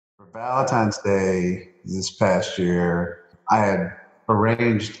Valentine's Day this past year, I had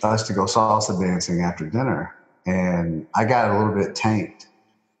arranged us to go salsa dancing after dinner, and I got a little bit tanked.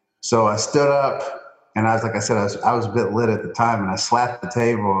 So I stood up, and I was like I said, I was a bit lit at the time, and I slapped the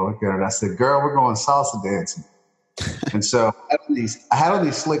table and I said, "Girl, we're going salsa dancing." And so I had on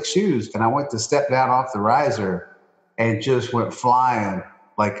these slick shoes, and I went to step down off the riser, and just went flying,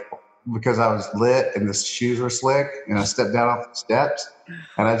 like because I was lit and the shoes were slick, and I stepped down off the steps,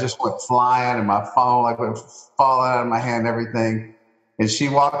 and I just went flying, and my phone like went falling out of my hand, and everything. And she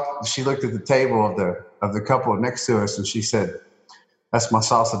looked at the table of the couple next to us, and she said, "That's my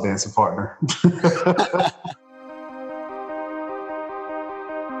salsa dancing partner."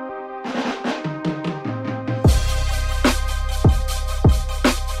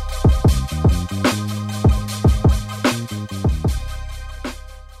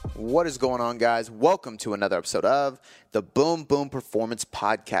 What is going on, guys? Welcome to another episode of the Boom Boom Performance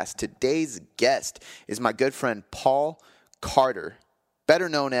Podcast. Today's guest is my good friend Paul Carter, better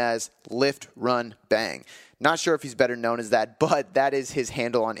known as Lift, Run, Bang. Not sure if he's better known as that, but that is his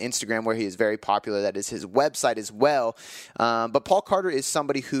handle on Instagram where he is very popular. That is his website as well. But Paul Carter is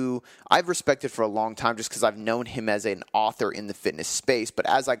somebody who I've respected for a long time just because I've known him as an author in the fitness space. But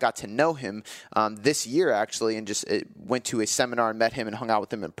as I got to know him this year, actually, and just went to a seminar and met him and hung out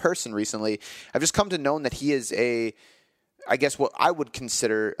with him in person recently, I've just come to know that he is I guess what I would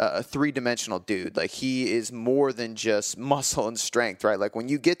consider a three-dimensional dude. Like, he is more than just muscle and strength, right? Like, when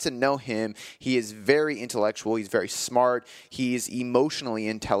you get to know him, he is very intellectual. He's very smart. He's emotionally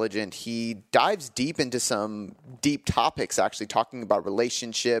intelligent. He dives deep into some deep topics, actually, talking about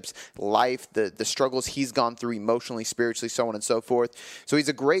relationships, life, the struggles he's gone through emotionally, spiritually, so on and so forth. So he's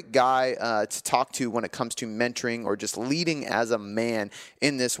a great guy to talk to when it comes to mentoring or just leading as a man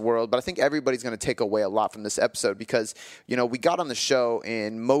in this world. But I think everybody's going to take away a lot from this episode because, you know, we got on the show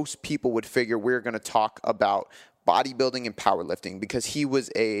and most people would figure we're going to talk about bodybuilding and powerlifting because he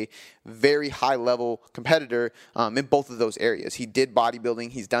was a very high-level competitor in both of those areas. He did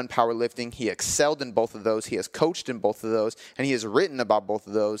bodybuilding, he's done powerlifting, he excelled in both of those, he has coached in both of those, and he has written about both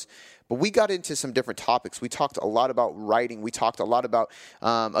of those. But we got into some different topics. We talked a lot about writing. We talked a lot about,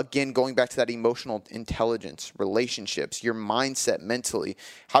 again, going back to that emotional intelligence, relationships, your mindset mentally,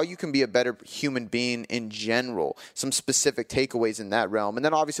 how you can be a better human being in general, some specific takeaways in that realm. And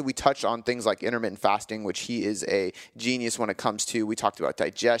then obviously we touched on things like intermittent fasting, which he is a genius when it comes to. We talked about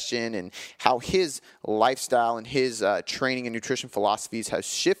digestion and how his lifestyle and his training and nutrition philosophies has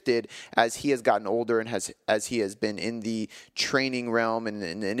shifted as he has gotten older and as he has been in the training realm and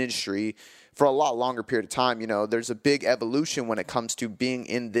in the industry for a lot longer period of time. You know, there's a big evolution when it comes to being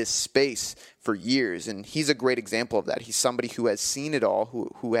in this space for years, and he's a great example of that. He's somebody who has seen it all,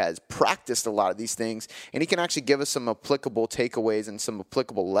 who has practiced a lot of these things, and he can actually give us some applicable takeaways and some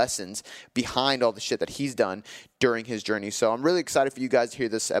applicable lessons behind all the shit that he's done during his journey. So I'm really excited for you guys to hear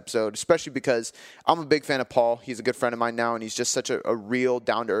this episode, especially because I'm a big fan of Paul. He's a good friend of mine now, and he's just such a real,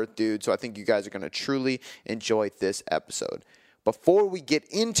 down-to-earth dude, so I think you guys are going to truly enjoy this episode. Before we get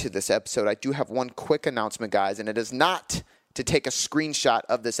into this episode, I do have one quick announcement, guys, and it is not to take a screenshot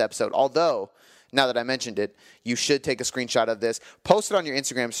of this episode, although, now that I mentioned it, you should take a screenshot of this, post it on your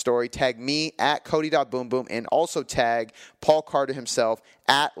Instagram story, tag me at Cody.boomboom, and also tag Paul Carter himself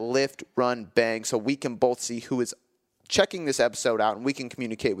at Lift, Run, Bang, so we can both see who is checking this episode out and we can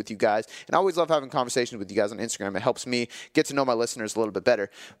communicate with you guys. And I always love having conversations with you guys on Instagram. It helps me get to know my listeners a little bit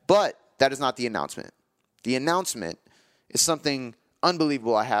better. But that is not the announcement. The announcement is something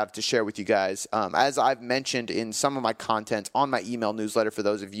unbelievable I have to share with you guys. As I've mentioned in some of my content on my email newsletter, for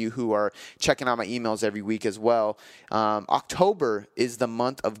those of you who are checking out my emails every week as well, October is the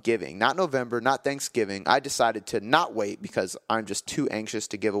month of giving. Not November, not Thanksgiving. I decided to not wait because I'm just too anxious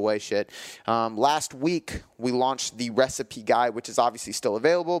to give away shit. Last week, we launched the recipe guide, which is obviously still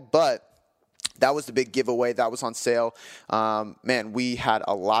available, but that was the big giveaway. That was on sale. Man, we had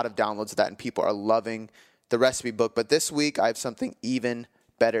a lot of downloads of that, and people are loving the recipe book. But this week I have something even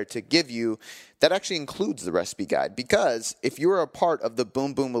better to give you that actually includes the recipe guide, because if you're a part of the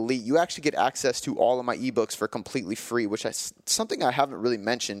Boom Boom Elite, you actually get access to all of my ebooks for completely free, which is something I haven't really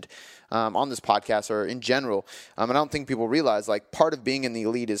mentioned on this podcast or in general. And I don't think people realize, like, part of being in the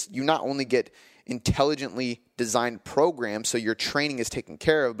Elite is you not only get intelligently designed programs, so your training is taken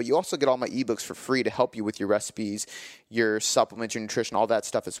care of, but you also get all my ebooks for free to help you with your recipes, your supplements, your nutrition, all that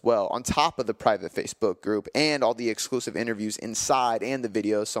stuff as well, on top of the private Facebook group and all the exclusive interviews inside and the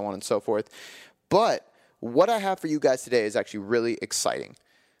videos, so on and so forth. But what I have for you guys today is actually really exciting.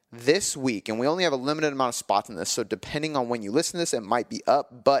 this week, and we only have a limited amount of spots in this, so depending on when you listen to this, it might be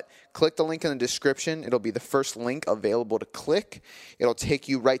up, but click the link in the description. It'll be the first link available to click. It'll take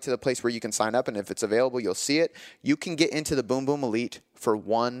you right to the place where you can sign up, and if it's available, you'll see it. You can get into the Boom Boom Elite for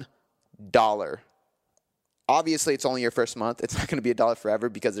 $1. Obviously, it's only your first month. It's not going to be $1 forever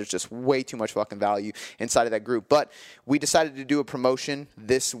because there's just way too much fucking value inside of that group. But we decided to do a promotion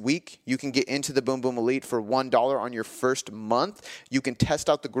this week. You can get into the Boom Boom Elite for $1 on your first month. You can test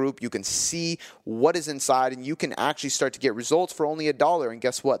out the group. You can see what is inside, and you can actually start to get results for only $1. And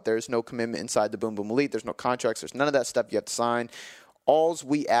guess what? There's no commitment inside the Boom Boom Elite. There's no contracts. There's none of that stuff you have to sign. Alls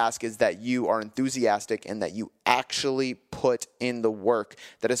we ask is that you are enthusiastic and that you actually put in the work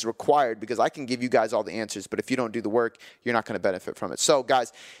that is required, because I can give you guys all the answers, but if you don't do the work, you're not going to benefit from it. So,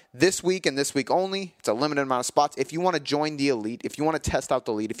 guys, this week and this week only, it's a limited amount of spots. If you want to join the Elite, if you want to test out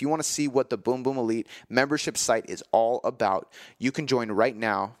the Elite, if you want to see what the Boom Boom Elite membership site is all about, you can join right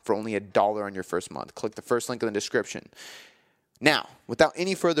now for only $1 on your first month. Click the first link in the description. Now, without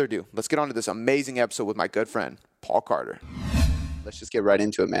any further ado, let's get on to this amazing episode with my good friend, Paul Carter. Let's just get right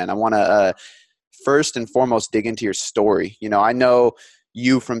into it, man. I want to first and foremost dig into your story. You know, I know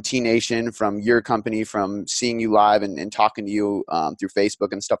you from T Nation, from your company, from seeing you live and talking to you through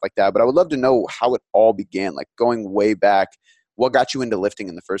Facebook and stuff like that. But I would love to know how it all began, like going way back. What got you into lifting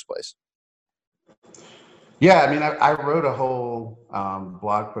in the first place? Yeah, I mean, I wrote a whole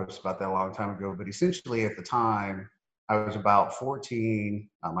blog post about that a long time ago, but essentially at the time, I was about 14.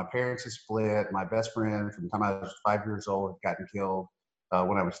 My parents had split. My best friend from the time I was 5 years old had gotten killed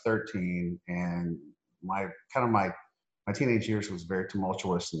when I was 13. And my teenage years was very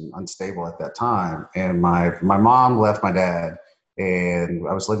tumultuous and unstable at that time. And my mom left my dad, and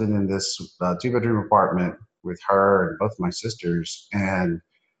I was living in this 2-bedroom apartment with her and both of my sisters. And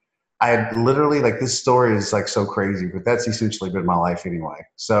I had literally, like, this story is like so crazy, but that's essentially been my life anyway.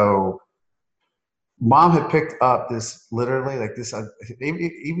 So Mom had picked up this, literally, like this,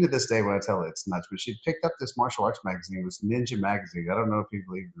 even to this day when I tell it, it's nuts, but she picked up this martial arts magazine. It was Ninja Magazine. I don't know if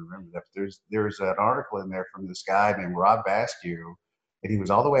people even remember that, but there's an article in there from this guy named Rob Basque, and he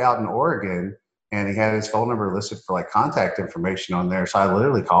was all the way out in Oregon, and he had his phone number listed for like contact information on there. So I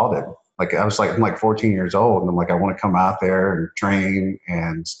literally called him. Like, I was like, I'm like 14 years old, and I'm like, I want to come out there and train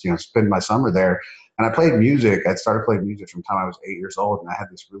and, you know, spend my summer there. And I played music. I started playing music from the time I was 8 years old, and I had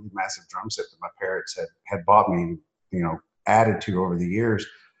this really massive drum set that my parents had bought me, you know, added to over the years.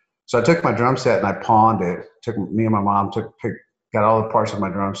 So I took my drum set and I pawned it. Me and my mom got all the parts of my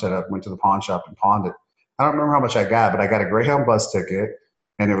drum set up, went to the pawn shop and pawned it. I don't remember how much I got, but I got a Greyhound bus ticket,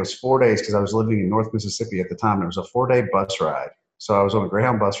 and it was 4 days because I was living in North Mississippi at the time. It was a 4-day bus ride. So I was on a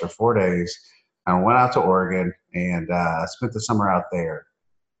Greyhound bus for 4 days. I went out to Oregon and spent the summer out there.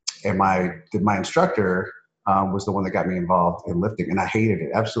 And my instructor was the one that got me involved in lifting, and I hated it,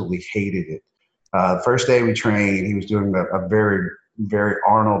 absolutely hated it. The first day we trained, he was doing a very, very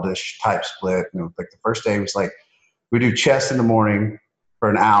Arnoldish type split. You know, like the first day was like, we do chest in the morning for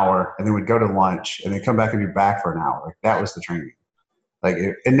an hour, and then we'd go to lunch, and then come back and do back for an hour. Like, that was the training.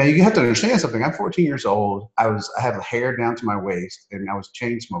 And now you have to understand something. I'm 14 years old. I had hair down to my waist, and I was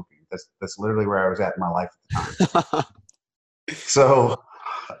chain smoking. That's literally where I was at in my life at the time. So.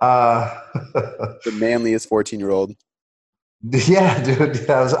 The manliest 14-year-old. Yeah, dude. If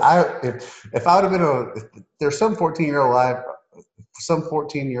I would have been there's some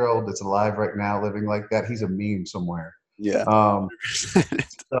 14-year-old that's alive right now living like that. He's a meme somewhere. Yeah. So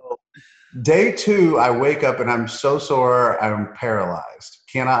day 2, I wake up and I'm so sore. I'm paralyzed.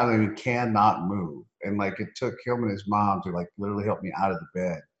 Cannot move. And like, it took him and his mom to like literally help me out of the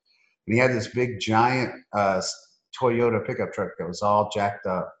bed. And he had this big giant Toyota pickup truck that was all jacked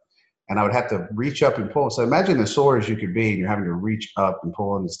up, and I would have to reach up and pull. So imagine as sore as you could be, and you're having to reach up and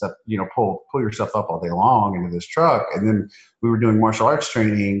pull and stuff, you know, pull yourself up all day long into this truck. And then we were doing martial arts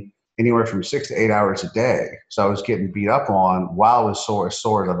training anywhere from 6 to 8 hours a day. So I was getting beat up on while I was as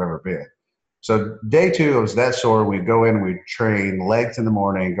sore as I've ever been. So day 2, I was that sore. We'd go in, we'd train legs in the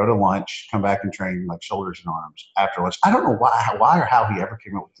morning, go to lunch, come back and train like shoulders and arms after lunch. I don't know why or how he ever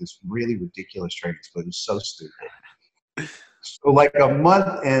came up with this really ridiculous training split. It was so stupid. So like a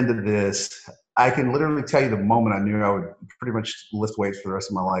month into this, I can literally tell you the moment I knew I would pretty much lift weights for the rest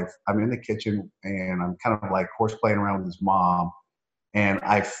of my life. I'm in the kitchen, and I'm kind of like horse playing around with his mom. And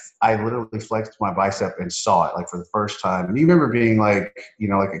I literally flexed my bicep and saw it like for the first time. And you remember being like, you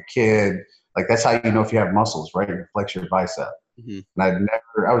know, like a kid, like that's how you know if you have muscles, right? You flex your bicep. Mm-hmm. And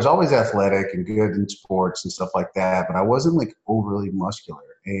I was always athletic and good in sports and stuff like that, but I wasn't like overly muscular.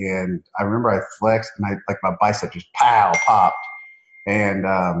 And I remember I flexed and my bicep just popped.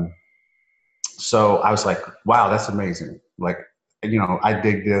 And so I was like, wow, that's amazing. Like, I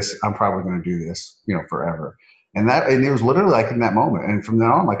dig this. I'm probably going to do this, forever. And it was literally like in that moment. And from then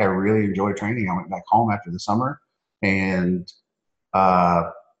on, like I really enjoyed training. I went back home after the summer and,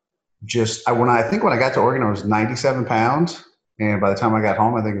 when I got to Oregon, I was 97 pounds. And by the time I got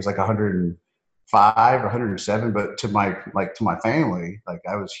home, I think it was like 105 or 107. But to my family, like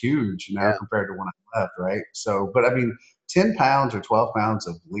I was huge now Yeah. compared to when I left. Right. So, but I mean, 10 pounds or 12 pounds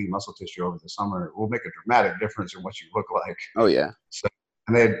of lean muscle tissue over the summer will make a dramatic difference in what you look like. Oh yeah. So,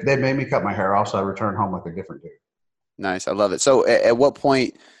 and they made me cut my hair off. So I returned home like a different dude. Nice. I love it. So at what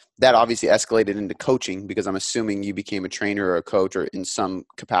point that obviously escalated into coaching, because I'm assuming you became a trainer or a coach or in some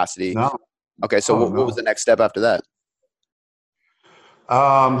capacity. No. Okay. So what was the next step after that?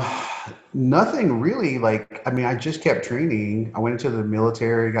 Nothing really. Like, I mean, I just kept training. I went into the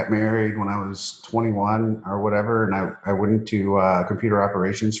military, got married when I was 21 or whatever. And I went into computer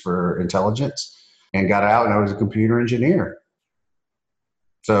operations for intelligence and got out, and I was a computer engineer.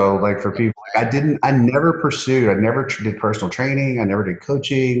 So like for people, I never did personal training. I never did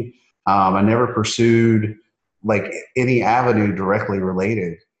coaching. I never pursued like any avenue directly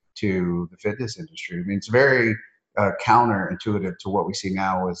related to the fitness industry. I mean, it's very counterintuitive to what we see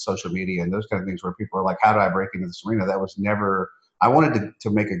now with social media and those kind of things where people are like, how do I break into this arena? That was never, I wanted to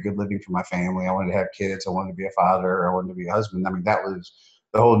make a good living for my family. I wanted to have kids. I wanted to be a father. I wanted to be a husband. I mean, that was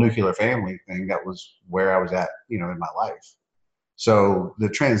the whole nuclear family thing. That was where I was at, in my life. So the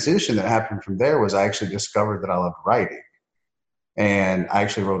transition that happened from there was I actually discovered that I loved writing. And I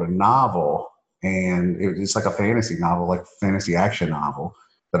actually wrote a novel, and it's like a fantasy novel, like fantasy action novel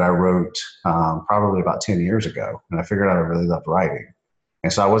that I wrote probably about 10 years ago. And I figured out I really loved writing.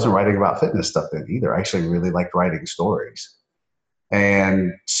 And so I wasn't writing about fitness stuff then either. I actually really liked writing stories.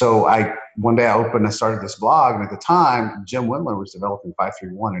 And so one day I started this blog, and at the time, Jim Wendler was developing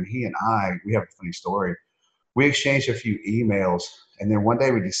 531, and we have a funny story. We exchanged a few emails, and then one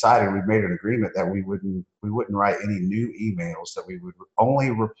day we decided, we made an agreement that we wouldn't write any new emails, that we would only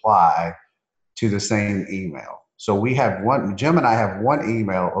reply to the same email. So Jim and I have one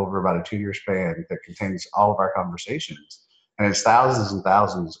email over about a 2-year span that contains all of our conversations, and it's thousands and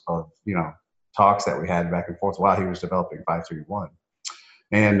thousands of, talks that we had back and forth while he was developing 531.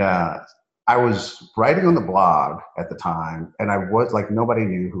 And, I was writing on the blog at the time, and I was like, nobody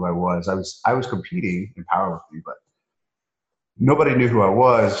knew who I was. I was competing in powerlifting, but nobody knew who I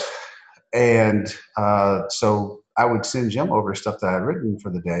was. And so I would send Jim over stuff that I'd written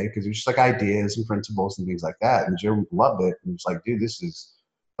for the day, because it was just like ideas and principles and things like that. And Jim loved it. And was like, dude, this is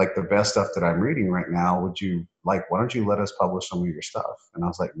like the best stuff that I'm reading right now. Why don't you let us publish some of your stuff? And I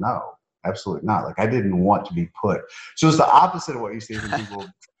was like, no, absolutely not. Like, I didn't want to be put. So it's the opposite of what you see when people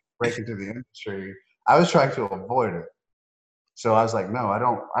break into the industry. I was trying to avoid it. So I was like, no, I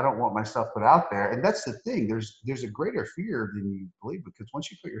don't want my stuff put out there. And that's the thing. There's a greater fear than you believe, because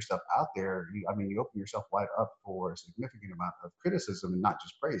once you put your stuff out there, you open yourself wide up for a significant amount of criticism and not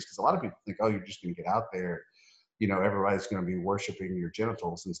just praise. Because a lot of people think, oh, you're just going to get out there, everybody's going to be worshiping your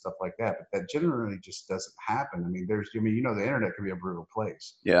genitals and stuff like that. But that generally just doesn't happen. I mean, the internet can be a brutal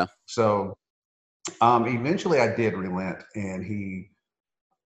place. Yeah. So eventually I did relent, and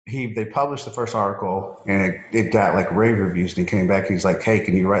they published the first article, and it got like rave reviews, and he came back. He's like, hey,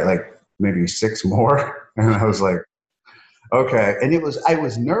 can you write like maybe 6 more? And I was like, okay. And it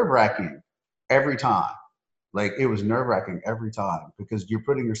was nerve-wracking every time. Like, it was nerve-wracking every time, because you're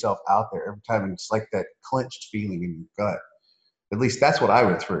putting yourself out there every time, and it's like that clenched feeling in your gut. At least that's what I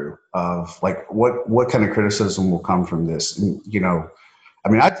went through, of like, what kind of criticism will come from this? And,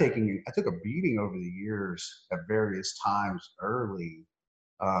 I took a beating over the years at various times early.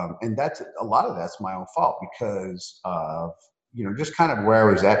 And a lot of that's my own fault, because of, just kind of where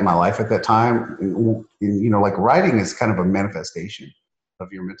I was at in my life at that time. And, like, writing is kind of a manifestation of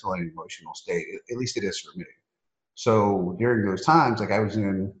your mental and emotional state. At least it is for me. So during those times, like, I was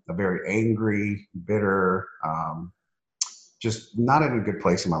in a very angry, bitter, just not in a good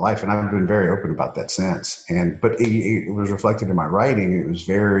place in my life. And I've been very open about that since. But it was reflected in my writing. It was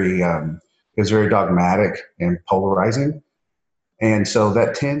very dogmatic and polarizing. And so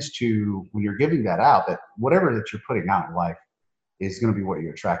that tends to, when you're giving that out, that whatever that you're putting out in life is going to be what you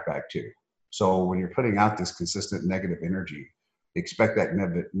attract back to. So when you're putting out this consistent negative energy, expect that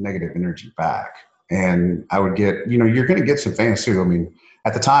negative energy back. And I would get, you're going to get some fans too. I mean,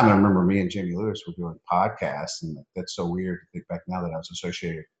 at the time, I remember me and Jamie Lewis were doing podcasts, and that's so weird to think back now that I was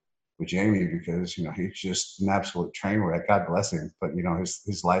associated with Jamie, because, he's just an absolute train wreck. God bless him. But,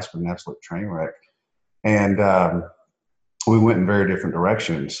 his life's been an absolute train wreck. And, we went in very different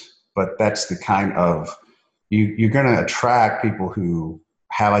directions, but that's the kind of, you're going to attract people who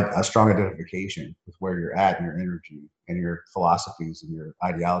have a strong identification with where you're at and your energy and your philosophies and your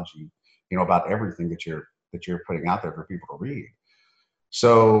ideology, about everything that you're putting out there for people to read.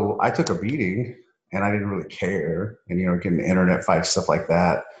 So I took a beating and I didn't really care. And, getting internet fights, stuff like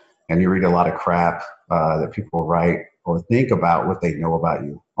that. And you read a lot of crap that people write or think about what they know about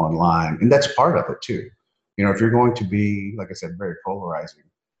you online. And that's part of it too. If you're going to be, like I said, very polarizing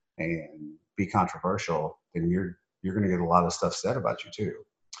and be controversial, then you're going to get a lot of stuff said about you too.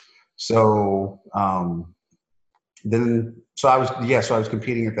 So so I was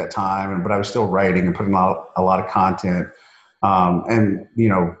competing at that time, but I was still writing and putting out a lot of content. And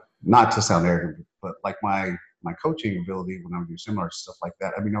not to sound arrogant, but like my coaching ability when I would do seminars, stuff like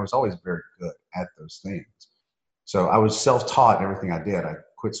that. I mean, I was always very good at those things. So I was self-taught in everything I did. I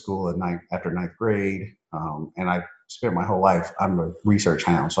quit school after ninth grade, and I spent my whole life. I'm a research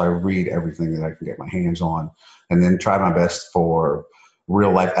hound, so I read everything that I can get my hands on, and then try my best for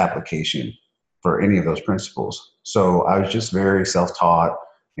real life application for any of those principles. So I was just very self-taught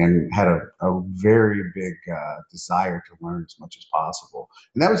and had a very big desire to learn as much as possible.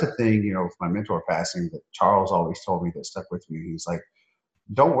 And that was the thing, with my mentor passing, that Charles always told me that stuck with me. He's like,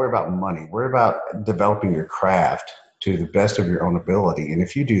 don't worry about money. Worry about developing your craft to the best of your own ability. And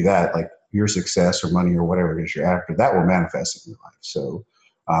if you do that, like your success or money or whatever it is you're after, that will manifest in your life. So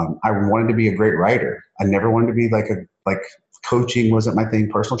I wanted to be a great writer. I never wanted to be like coaching wasn't my thing.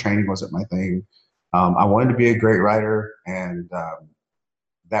 Personal training wasn't my thing. I wanted to be a great writer, and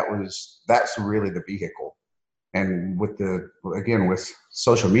that's really the vehicle. And with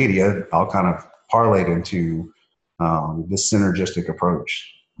social media, I'll kind of parlay it into this synergistic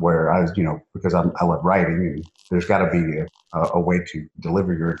approach where because I love writing, and there's got to be a way to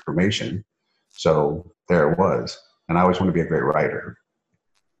deliver your information. So there it was. And I always want to be a great writer.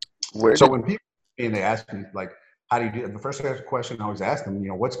 When people, and they ask me, like, how do you do it? The first question I always ask them,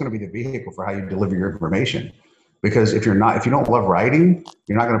 what's going to be the vehicle for how you deliver your information? Because if you don't love writing,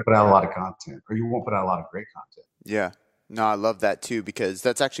 you're not going to put out a lot of content, or you won't put out a lot of great content. Yeah. No, I love that too, because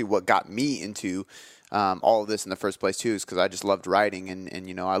that's actually what got me into all of this in the first place too, is because I just loved writing,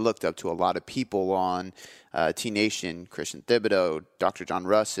 and I looked up to a lot of people on T Nation, Christian Thibodeau, Dr. John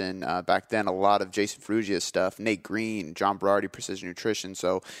Russin, back then a lot of Jason Ferrugia's stuff, Nate Green, John Berardi, Precision Nutrition.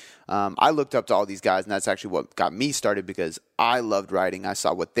 So I looked up to all these guys, and that's actually what got me started, because I loved writing. I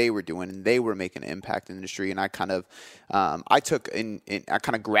saw what they were doing, and they were making an impact in the industry, and I kind of I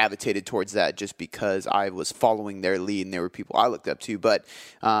kind of gravitated towards that just because I was following their lead, and there were people I looked up to. But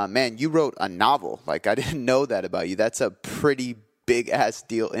man, you wrote a novel. Like, I didn't know that about you. That's a pretty big ass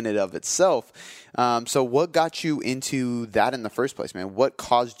deal in and of itself. So what got you into that in the first place, man? What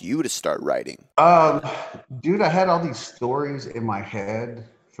caused you to start writing? Dude, I had all these stories in my head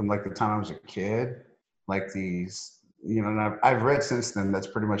from like the time I was a kid, like these, and I've read since then. That's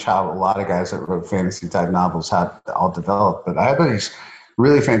pretty much how a lot of guys that wrote fantasy type novels had all developed. But I had these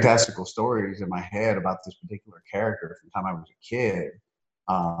really fantastical stories in my head about this particular character from the time I was a kid.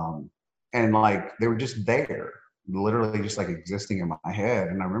 And like, they were just there, literally just like existing in my head.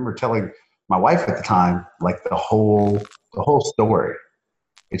 And I remember telling my wife at the time, like the whole story.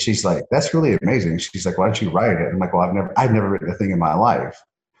 And she's like, that's really amazing. She's like, why don't you write it? I'm like, well, I've never written a thing in my life.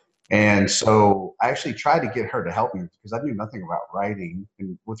 And so I actually tried to get her to help me, because I knew nothing about writing.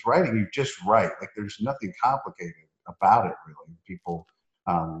 And with writing, you just write. Like, there's nothing complicated about it, really. People,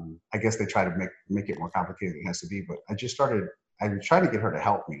 I guess they try to make it more complicated than it has to be. But I tried to get her to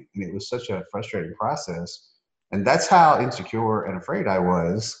help me. And it was such a frustrating process. And that's how insecure and afraid I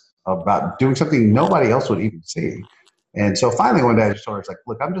was about doing something nobody else would even see. And so finally one day I just told her, like,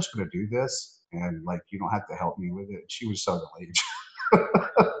 look, I'm just going to do this. And like, you don't have to help me with it. She was so relieved.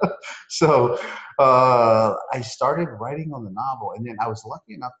 So I started writing on the novel, and then I was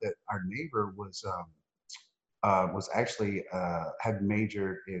lucky enough that our neighbor was actually had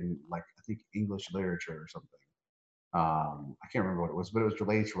majored in, like, I think English literature or something. I can't remember what it was, but it was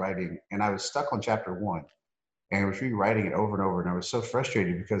related to writing. And I was stuck on chapter 1, and I was rewriting it over and over. And I was so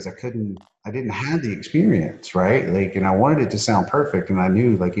frustrated because I didn't have the experience, right? Like, and I wanted it to sound perfect. And I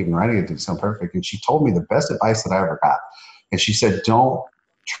knew, like, even writing it didn't sound perfect. And she told me the best advice that I ever got. And she said, don't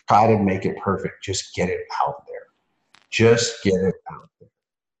try to make it perfect. Just get it out there. Just get it out there.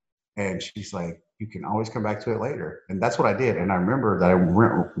 And she's like, you can always come back to it later. And that's what I did. And I remember that I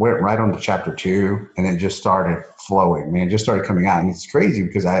went right on to chapter 2, and it just started flowing, man. It just started coming out. And it's crazy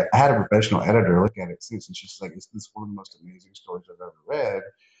because I had a professional editor look at it since, and she's like, this is one of the most amazing stories I've ever read.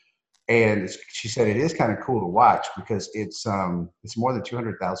 And she said, it is kind of cool to watch because it's more than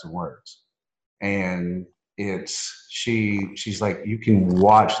 200,000 words. And she's like, you can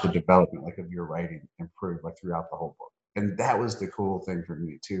watch the development, like, of your writing improve, like, throughout the whole book. And that was the cool thing for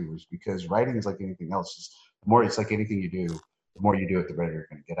me too, was because writing is like anything else. It's like anything you do, the more you do it, the better you're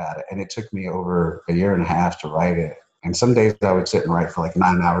going to get at it. And it took me over a year and a half to write it. And some days I would sit and write for like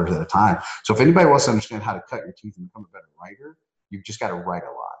 9 hours at a time. So if anybody wants to understand how to cut your teeth and become a better writer, you've just got to write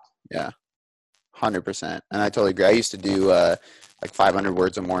a lot. Yeah, 100%. And I totally agree. I used to do like 500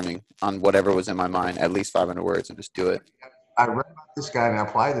 words a morning on whatever was in my mind, at least 500 words, and just do it. I read about this guy, and I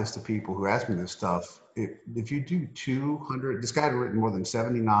apply this to people who ask me this stuff. If you do 200, this guy had written more than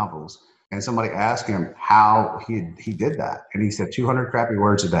 70 novels, and somebody asked him how he did that. And he said 200 crappy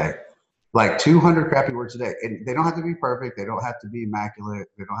words a day. Like 200 crappy words a day. And they don't have to be perfect. They don't have to be immaculate.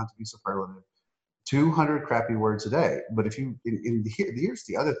 They don't have to be superlative. 200 crappy words a day. But if you, here's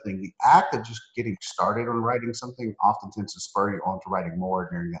the other thing, the act of just getting started on writing something often tends to spur you on to writing more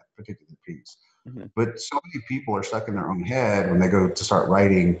during that particular piece. Mm-hmm. But so many people are stuck in their own head when they go to start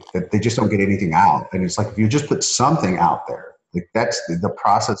writing that they just don't get anything out. And it's like, if you just put something out there, like that's the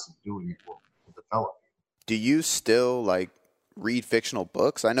process of doing it will develop. Do you still like read fictional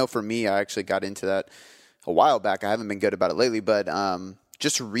books? I know for me, I actually got into that a while back. I haven't been good about it lately, but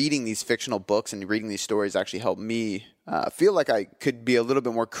just reading these fictional books and reading these stories actually helped me feel like I could be a little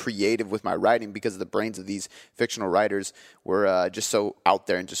bit more creative with my writing, because the brains of these fictional writers were just so out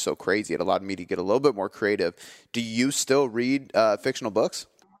there and just so crazy. It allowed me to get a little bit more creative. Do you still read fictional books?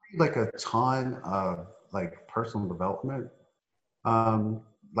 I read like a ton of like personal development,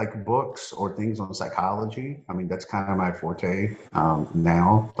 like books or things on psychology. I mean, that's kind of my forte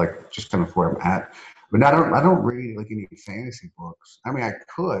now, like just kind of where I'm at. But I don't read like any fantasy books. I mean, I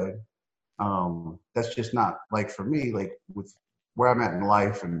could. That's just not like for me, like with where I'm at in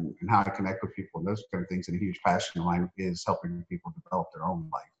life and how I connect with people and those kind of things. And a huge passion of mine is helping people develop their own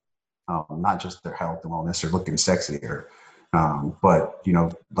life, not just their health and wellness or looking sexier. But, you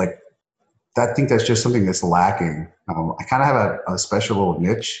know, like I think that's just something that's lacking. I kind of have a special little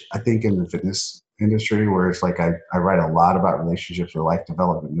niche, I think, in the fitness industry where it's like I write a lot about relationships or life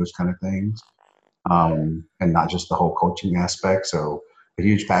development, those kind of things. And not just the whole coaching aspect. So a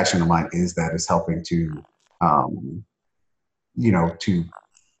huge passion of mine is helping to,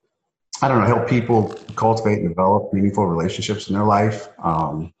 help people cultivate and develop meaningful relationships in their life,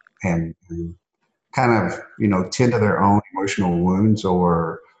 and kind of, tend to their own emotional wounds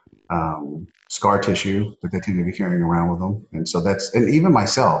or scar tissue that they tend to be carrying around with them. And so and even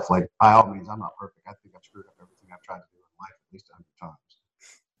myself, like by all means, I'm not perfect. I think I've screwed up everything I've tried to do in life at least 100 times.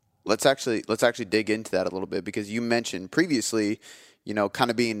 Let's actually dig into that a little bit, because you mentioned previously, kind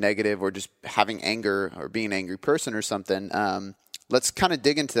of being negative or just having anger or being an angry person or something. Let's kind of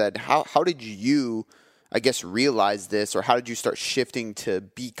dig into that. How did you, I guess, realize this, or how did you start shifting to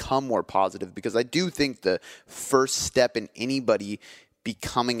become more positive? Because I do think the first step in anybody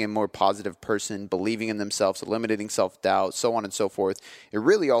becoming a more positive person, believing in themselves, eliminating self-doubt, so on and so forth, it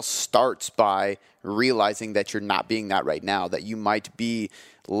really all starts by realizing that you're not being that right now, that you might be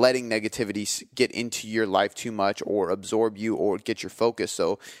letting negativity get into your life too much or absorb you or get your focus.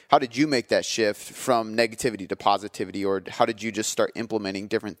 So how did you make that shift from negativity to positivity, or how did you just start implementing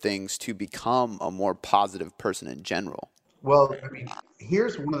different things to become a more positive person in general? Well, I mean,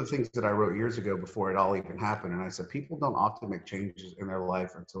 here's one of the things that I wrote years ago before it all even happened. And I said, people don't often make changes in their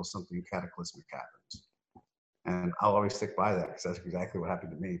life until something cataclysmic happens. And I'll always stick by that because that's exactly what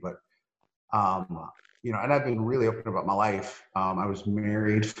happened to me. But, and I've been really open about my life. I was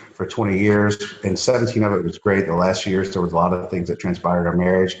married for 20 years and 17 of it was great. The last years, there was a lot of things that transpired in our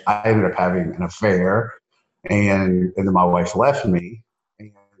marriage. I ended up having an affair, and then my wife left me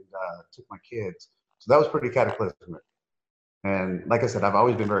and took my kids. So that was pretty cataclysmic. And like I said, I've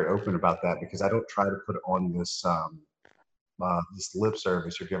always been very open about that because I don't try to put on this this lip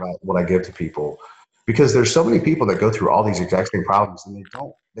service or give out what I give to people, because there's so many people that go through all these exact same problems and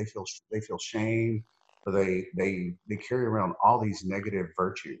they feel shame, or they carry around all these negative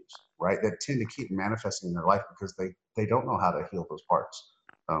virtues, right, that tend to keep manifesting in their life because they don't know how to heal those parts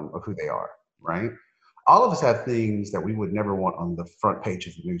of who they are, right? All of us have things that we would never want on the front page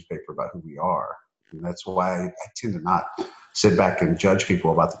of the newspaper about who we are. And that's why I tend to not sit back and judge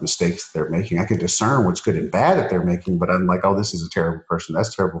people about the mistakes that they're making. I can discern what's good and bad that they're making, but I'm like, oh, this is a terrible person. That's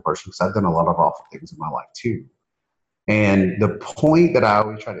a terrible person, because I've done a lot of awful things in my life too. And the point that I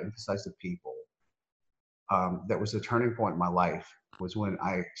always try to emphasize to people that was a turning point in my life was when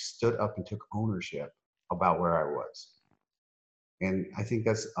I stood up and took ownership about where I was. And I think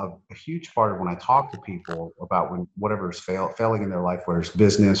that's a huge part of when I talk to people about when whatever's failing in their life, whether it's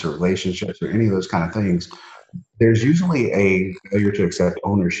business or relationships or any of those kind of things, there's usually a failure to accept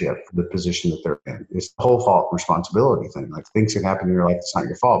ownership for the position that they're in. It's the whole fault responsibility thing. Like, things can happen in your life, it's not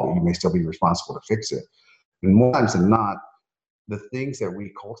your fault, but you may still be responsible to fix it. And more times than not, the things that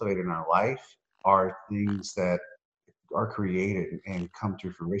we cultivate in our life are things that are created and come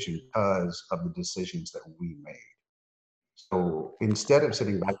to fruition because of the decisions that we made. So instead of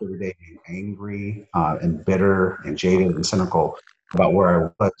sitting back every day being angry and bitter and jaded and cynical about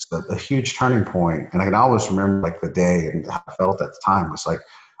where I was, the huge turning point, and I can always remember like the day and how I felt at the time was like,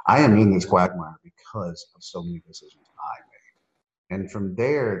 I am in this quagmire because of so many decisions I made. And from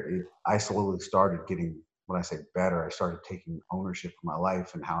there, I slowly started getting, when I say better, I started taking ownership of my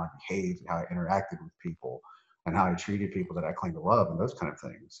life and how I behaved and how I interacted with people and how I treated people that I claim to love and those kind of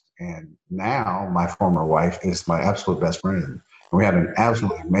things. And now my former wife is my absolute best friend. And we have an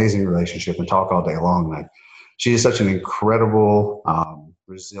absolutely amazing relationship and talk all day long. And she is such an incredible,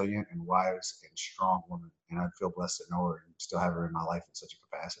 resilient and wise and strong woman. And I feel blessed to know her and still have her in my life in such a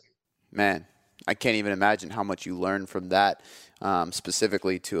capacity. Man, I can't even imagine how much you learn from that,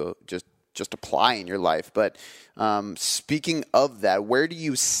 specifically to just apply in your life. But speaking of that, where do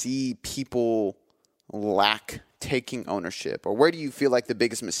you see people lack taking ownership, or where do you feel like the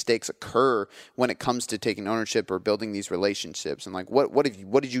biggest mistakes occur when it comes to taking ownership or building these relationships? And like, what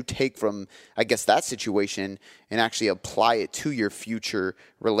did you take from, I guess, that situation and actually apply it to your future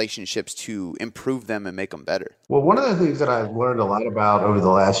relationships to improve them and make them better? Well, one of the things that I've learned a lot about over the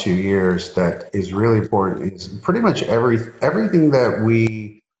last few years that is really important is pretty much everything that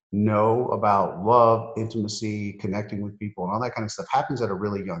we know about love, intimacy, connecting with people, and all that kind of stuff happens at a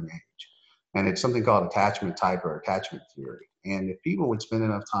really young age. And it's something called attachment type or attachment theory. And if people would spend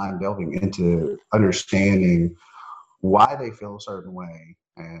enough time delving into understanding why they feel a certain way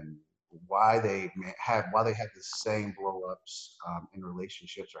and why they have the same blow ups in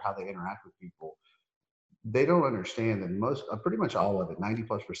relationships or how they interact with people, they don't understand that pretty much all of it,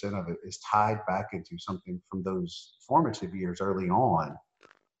 90+% of it, is tied back into something from those formative years early on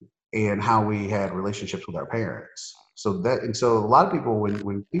and how we had relationships with our parents. So a lot of people,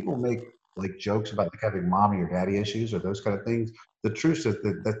 when people make like jokes about like having mommy or daddy issues or those kind of things, the truth is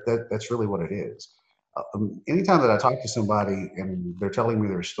that's really what it is. Anytime that I talk to somebody and they're telling me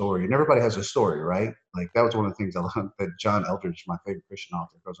their story, and everybody has a story, right? Like that was one of the things I learned that John Eldredge, my favorite Christian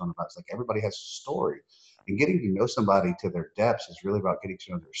author, goes on about. It's like everybody has a story, and getting to know somebody to their depths is really about getting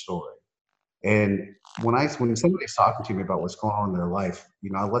to know their story. And when somebody's talking to me about what's going on in their life,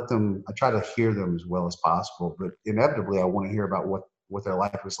 I try to hear them as well as possible. But inevitably, I want to hear about what their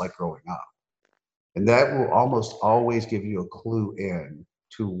life was like growing up, and that will almost always give you a clue in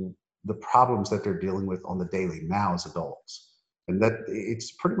to the problems that they're dealing with on the daily now as adults. And that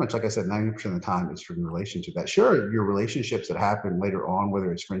it's pretty much like I said, 90% of the time it's from relation to that. Sure, your relationships that happen later on,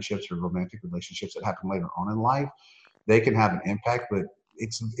 whether it's friendships or romantic relationships that happen later on in life, they can have an impact, but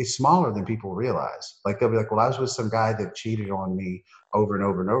it's smaller than people realize. Like they'll be like, well, I was with some guy that cheated on me over and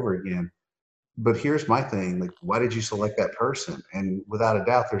over and over again. But here's my thing, like, why did you select that person? And without a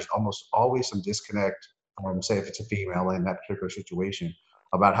doubt, there's almost always some disconnect from, say, if it's a female in that particular situation,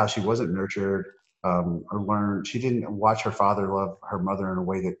 about how she wasn't nurtured or learned. She didn't watch her father love her mother in a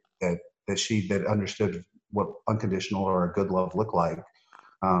way that understood what unconditional or a good love looked like,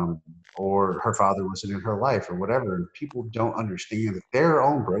 or her father wasn't in her life or whatever. And people don't understand that their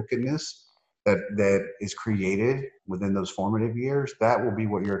own brokenness that is created within those formative years, that will be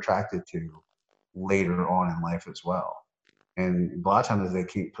what you're attracted to later on in life as well. And a lot of times they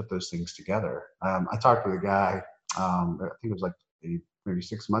can't put those things together. I talked with a guy, I think it was like maybe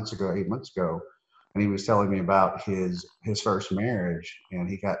 6 months ago, 8 months ago, and he was telling me about his first marriage. And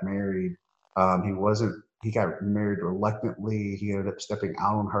he got married. He got married reluctantly. He ended up stepping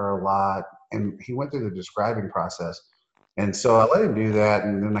out on her a lot, and he went through the describing process. And so I let him do that,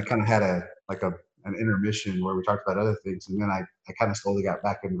 and then I kind of had an intermission where we talked about other things, and then I kind of slowly got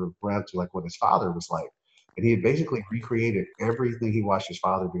back into around to like what his father was like. And he had basically recreated everything he watched his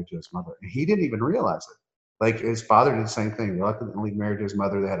father do to his mother. And he didn't even realize it. Like his father did the same thing. Reluctantly married to his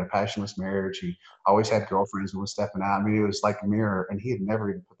mother. They had a passionless marriage. He always had girlfriends and was stepping out. I mean, it was like a mirror, and he had never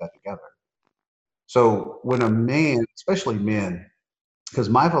even put that together. So when a man, especially men, because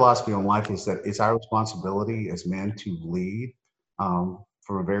my philosophy on life is that it's our responsibility as men to lead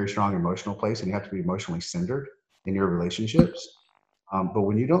from a very strong emotional place, and you have to be emotionally centered in your relationships. But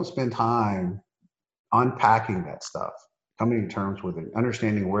when you don't spend time unpacking that stuff, coming to terms with it,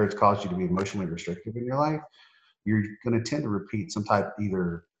 understanding where it's caused you to be emotionally restrictive in your life, you're going to tend to repeat some type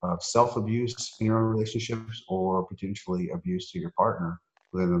either of self-abuse in your own relationships or potentially abuse to your partner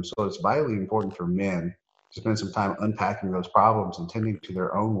within them. So it's vitally important for men to spend some time unpacking those problems and tending to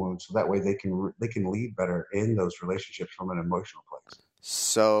their own wounds, so that way they can lead better in those relationships from an emotional place.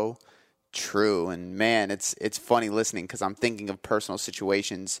 So true. And man, it's funny listening because I'm thinking of personal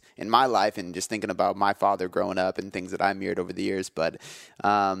situations in my life and just thinking about my father growing up and things that I mirrored over the years. But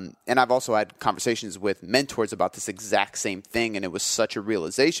and I've also had conversations with mentors about this exact same thing, and it was such a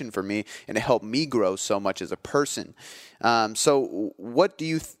realization for me, and it helped me grow so much as a person. So what do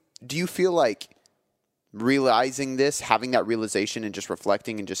you feel like realizing this, having that realization and just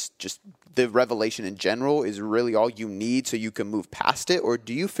reflecting and just the revelation in general is really all you need so you can move past it? Or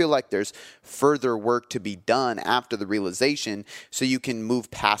do you feel like there's further work to be done after the realization so you can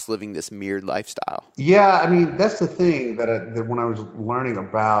move past living this mirrored lifestyle? Yeah, I mean, that's the thing that when I was learning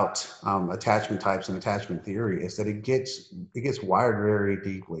about attachment types and attachment theory is that it gets wired very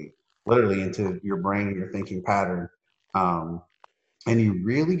deeply, literally into your brain and your thinking pattern. And you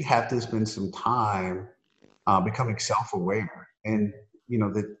really have to spend some time becoming self-aware. And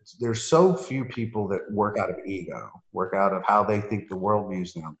that there's so few people that work out of ego, work out of how they think the world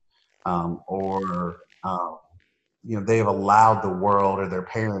views them, or they've allowed the world or their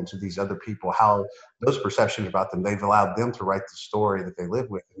parents or these other people, how those perceptions about them, they've allowed them to write the story that they live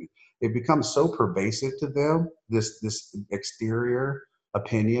with. And it becomes so pervasive to them, this exterior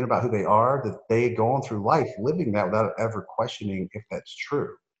opinion about who they are, that they go on through life living that without ever questioning if that's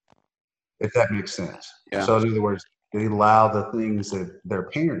true, if that makes sense. Yeah. So in other words, they allow the things that their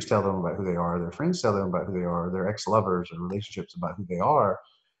parents tell them about who they are, their friends tell them about who they are, their ex-lovers or relationships about who they are.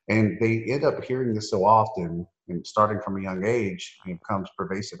 And they end up hearing this so often, and starting from a young age, and it becomes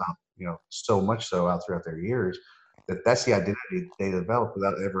pervasive out, so much so out throughout their years, that's the identity they develop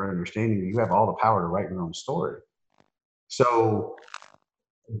without ever understanding that you have all the power to write your own story. So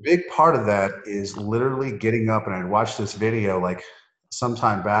a big part of that is literally getting up, and I watched this video like some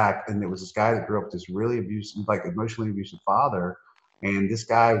time back, and it was this guy that grew up with this really abusive, like emotionally abusive father. And this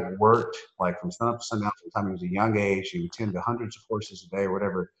guy worked like from sun up to sundown from the time he was a young age. He would tend to hundreds of horses a day or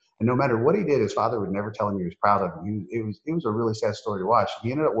whatever. And no matter what he did, his father would never tell him he was proud of him. It was a really sad story to watch.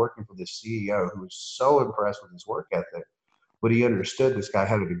 He ended up working for this CEO who was so impressed with his work ethic, but he understood this guy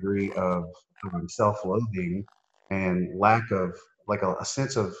had a degree of self-loathing and lack of like a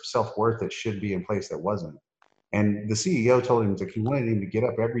sense of self-worth that should be in place that wasn't. And the CEO told him that he wanted him to get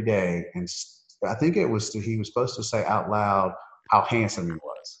up every day, and I think it was he was supposed to say out loud how handsome he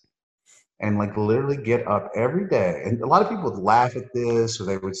was, and like literally get up every day. And a lot of people would laugh at this, or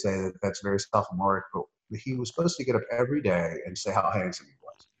they would say that that's very sophomoric, but he was supposed to get up every day and say how handsome he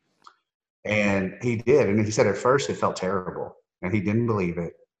was. And he did. And he said at first it felt terrible, and he didn't believe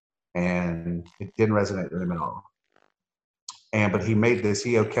it, and it didn't resonate with him at all. But he made this,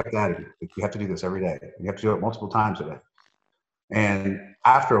 CEO kept at it. You have to do this every day. You have to do it multiple times a day. And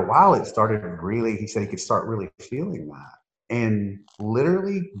after a while, it started really, he said he could start really feeling that. And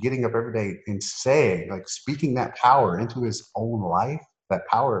literally getting up every day and saying, like speaking that power into his own life, that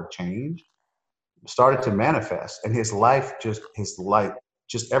power of change started to manifest. And his life, just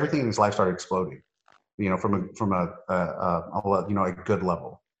everything in his life started exploding, from a good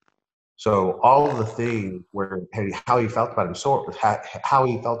level. So all of the thing where how he felt about himself, how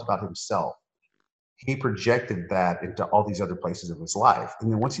he felt about himself, he projected that into all these other places of his life.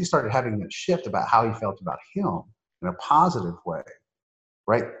 And then once he started having that shift about how he felt about him in a positive way,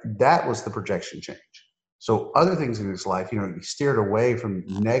 right, that was the projection change. So other things in his life, he steered away from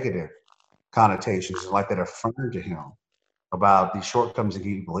negative connotations like that affirmed to him about these shortcomings that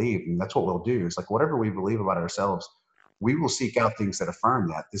he believed. And that's what we'll do. It's like whatever we believe about ourselves, we will seek out things that affirm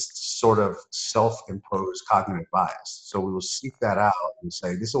that, this sort of self-imposed cognitive bias. So we will seek that out and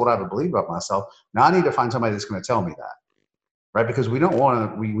say, this is what I believe about myself. Now I need to find somebody that's going to tell me that, right? Because we don't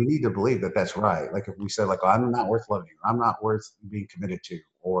want to, we need to believe that that's right. Like if we said like, oh, I'm not worth loving, I'm not worth being committed to,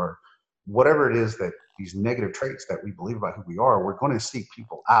 or whatever it is that these negative traits that we believe about who we are, we're going to seek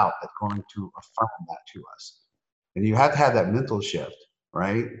people out that's going to affirm that to us. And you have to have that mental shift,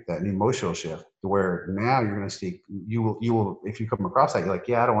 right? That emotional shift to where now you're going to seek, you will, if you come across that, you're like,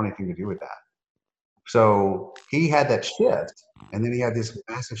 yeah, I don't want anything to do with that. So he had that shift, and then he had this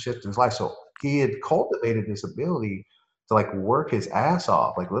massive shift in his life. So he had cultivated this ability to like work his ass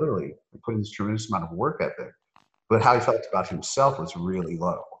off, like literally put in this tremendous amount of work ethic, but how he felt about himself was really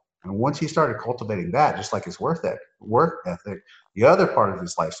low. And once he started cultivating that, just like his work ethic, the other part of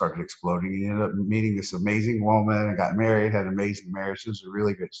his life started exploding. He ended up meeting this amazing woman and got married, had an amazing marriage. It was a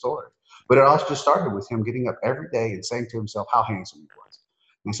really good story. But it also just started with him getting up every day and saying to himself how handsome he was.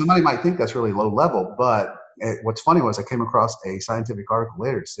 And somebody might think that's really low level, but what's funny was I came across a scientific article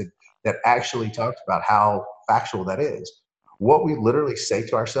later that actually talked about how factual that is. What we literally say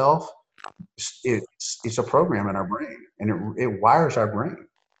to ourselves, it's a program in our brain, and it wires our brain.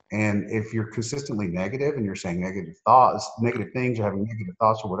 And if you're consistently negative and you're saying negative thoughts, negative things, you're having negative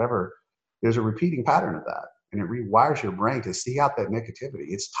thoughts or whatever, there's a repeating pattern of that, and it rewires your brain to seek out that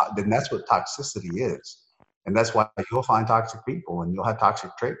negativity. Then that's what toxicity is. And that's why you'll find toxic people and you'll have toxic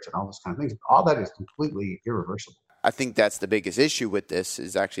traits and all those kind of things. All that is completely irreversible. I think that's the biggest issue with this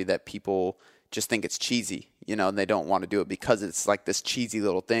is actually that people just think it's cheesy, and they don't want to do it because it's like this cheesy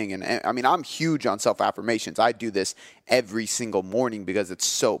little thing. And I mean, I'm huge on self-affirmations. I do this every single morning because it's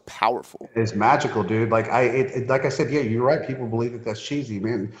so powerful. It's magical, dude. Like like I said, yeah, you're right. People believe that that's cheesy,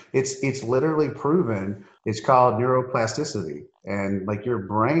 man. It's literally proven. It's called neuroplasticity. And like your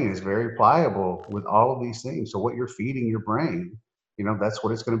brain is very pliable with all of these things. So what you're feeding your brain, that's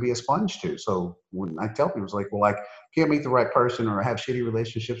what it's going to be a sponge to. So when I tell people, it's like, well, can't meet the right person, or have shitty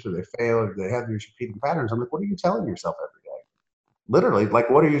relationships, or they fail, or they have these repeating patterns. I'm like, what are you telling yourself every day? Literally, like,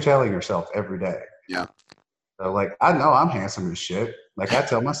 what are you telling yourself every day? Yeah. So like, I know I'm handsome as shit. Like I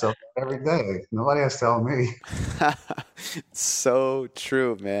tell myself every day. Nobody else telling me. So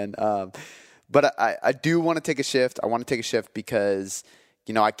true, man. But I do want to take a shift. I want to take a shift because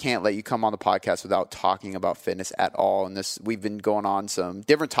I can't let you come on the podcast without talking about fitness at all. And we've been going on some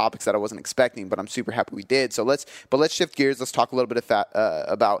different topics that I wasn't expecting, but I'm super happy we did. So let's shift gears. Let's talk a little bit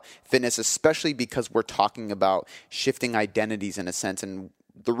about fitness, especially because we're talking about shifting identities in a sense. And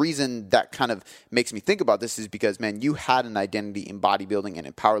the reason that kind of makes me think about this is because, man, you had an identity in bodybuilding and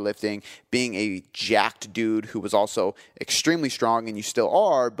in powerlifting, being a jacked dude who was also extremely strong, and you still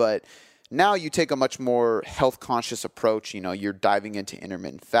are, but now you take a much more health-conscious approach. You're diving into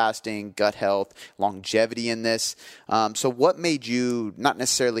intermittent fasting, gut health, longevity in this. So what made you not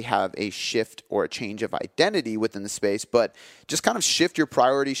necessarily have a shift or a change of identity within the space, but just kind of shift your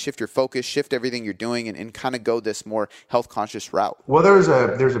priorities, shift your focus, shift everything you're doing, and kind of go this more health-conscious route? Well, there's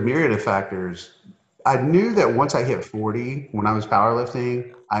a myriad of factors. I knew that once I hit 40, when I was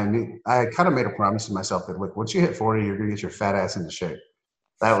powerlifting, I kind of made a promise to myself that, look, once you hit 40, you're going to get your fat ass into shape.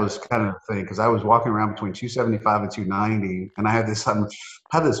 That was kind of the thing, because I was walking around between 275 and 290, and I had this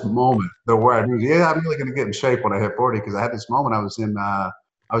moment though where I knew, yeah, I'm really going to get in shape when I hit 40, because I had this moment. I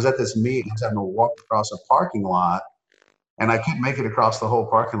was at this meet, and I was having to walk across a parking lot, and I couldn't make it across the whole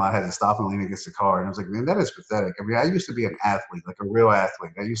parking lot. I had to stop and lean against the car, and I was like, man, that is pathetic. I mean, I used to be an athlete, like a real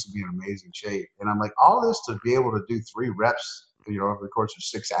athlete. I used to be in amazing shape, and I'm like, all this to be able to do 3 reps, over the course of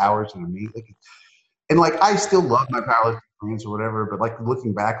 6 hours in a meet, and like I still love my powerlifting friends or whatever, but like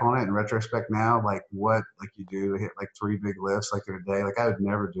looking back on it in retrospect now, like what you do to hit like 3 big lifts like in a day, like I would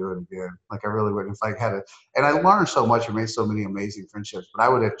never do it again. Like I really wouldn't. If I had it, and I learned so much and made so many amazing friendships, but I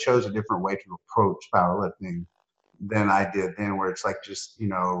would have chose a different way to approach powerlifting than I did then, where it's like just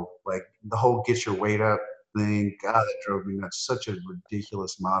like the whole get your weight up thing. God, that drove me nuts. Such a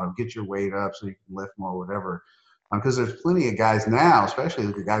ridiculous motto. Get your weight up so you can lift more, whatever. Because there's plenty of guys now, especially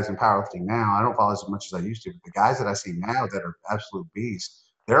the guys in powerlifting now. I don't follow as much as I used to, but the guys that I see now that are absolute beasts,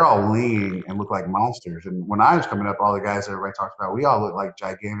 they're all lean and look like monsters. And when I was coming up, all the guys that everybody talked about, we all look like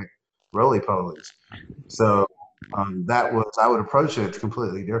gigantic roly-polies. So I would approach it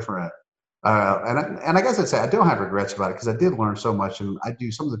completely different. And I guess I'd say I don't have regrets about it, because I did learn so much, and I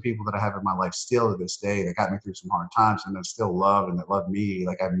do. Some of the people that I have in my life still to this day that got me through some hard times and that still love and that love me,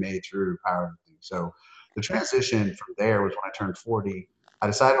 like I've made through powerlifting. So the transition from there was when I turned 40. I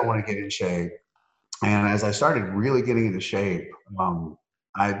decided I want to get in shape, and as I started really getting into shape,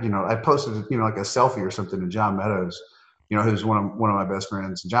 I posted like a selfie or something to John Meadows, who's one of my best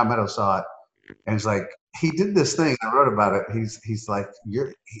friends. And John Meadows saw it, and he's like, he did this thing. I wrote about it. He's like,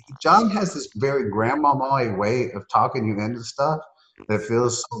 John has this very grandmama way of talking you into stuff that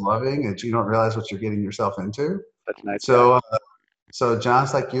feels so loving that you don't realize what you're getting yourself into. That's nice. So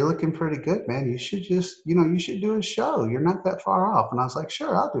John's like, you're looking pretty good, man. You should just, you should do a show. You're not that far off. And I was like,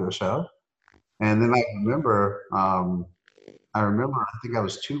 sure, I'll do a show. And then I remember, I think I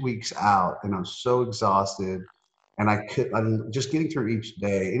was 2 weeks out, and I was so exhausted, and I'm just getting through each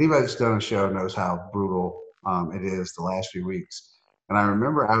day. Anybody that's done a show knows how brutal it is the last few weeks. And I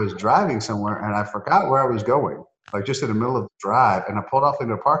remember I was driving somewhere, and I forgot where I was going, like just in the middle of the drive. And I pulled off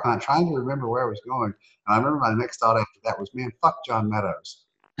into a parking lot trying to remember where I was going. And I remember my next thought after that was, man, fuck John Meadows.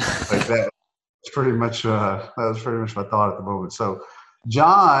 Like that was pretty much my thought at the moment. So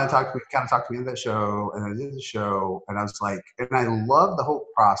John kind of talked to me in that show, and I did the show, and I was like, and I love the whole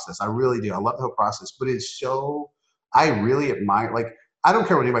process. I really do. I love the whole process, but I really admire, like, I don't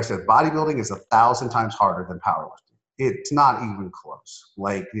care what anybody says, bodybuilding is 1,000 times harder than powerlifting. It's not even close.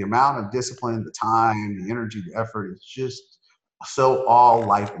 Like the amount of discipline, the time, the energy, the effort, it's just so all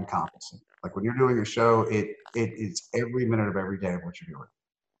life encompassing. Like when you're doing a show, it's every minute of every day of what you're doing.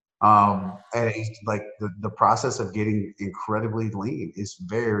 And it's like the process of getting incredibly lean is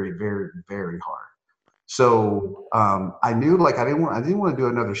very, very, very hard. So I knew like I didn't want to do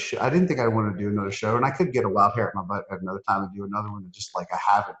another show. I didn't think I wanted to do another show, and I could get a wild hair at my butt at another time and do another one. And just like I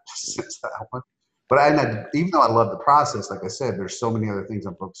haven't since that one. But even though I love the process, like I said, there's so many other things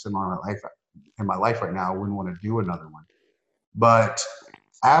I'm focusing on in my life right now. I wouldn't want to do another one. But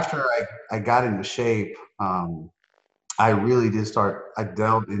after I got into shape, I really did start. I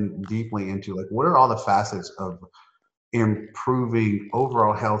delved in deeply into like what are all the facets of improving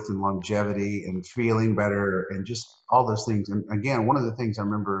overall health and longevity and feeling better and just all those things. And again, one of the things I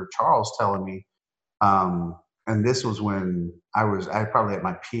remember Charles telling me, and this was when I probably at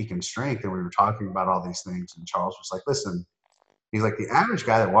my peak in strength, and we were talking about all these things. And Charles was like, "Listen," he's like, "the average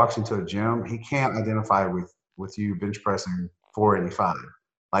guy that walks into a gym, he can't identify with you bench pressing 485.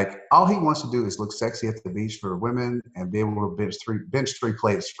 Like all he wants to do is look sexy at the beach for women and be able to bench three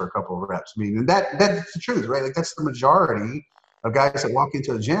plates for a couple of reps. I mean, and that's the truth, right? Like that's the majority of guys that walk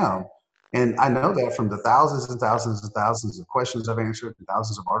into a gym. And I know that from the thousands and thousands and thousands of questions I've answered and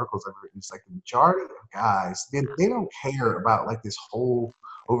thousands of articles I've written. It's like the majority of guys, they don't care about like this whole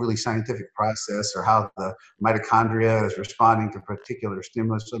overly scientific process or how the mitochondria is responding to particular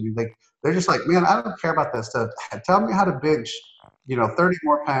stimulus. I mean, like they're just like, man, I don't care about that stuff. Tell me how to bench 30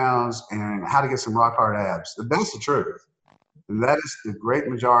 more pounds and how to get some rock hard abs. That's the truth. And that is the great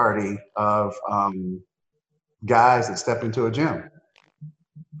majority of guys that step into a gym.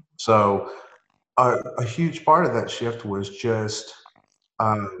 So a huge part of that shift was just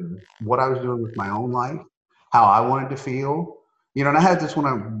what I was doing with my own life, how I wanted to feel. And I had this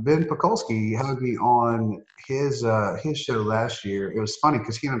when Ben Pekulski had me on his show last year. It was funny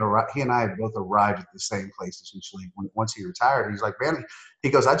because he and I had both arrived at the same place essentially. Once he retired, he's like, "Man," he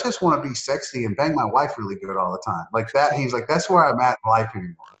goes, "I just want to be sexy and bang my wife really good all the time." Like that, he's like, "That's where I'm at in life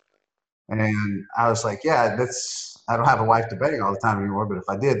anymore." And I was like, "Yeah, I don't have a wife to bang all the time anymore, but if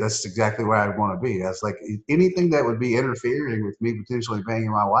I did, that's exactly where I'd want to be." I was like, anything that would be interfering with me potentially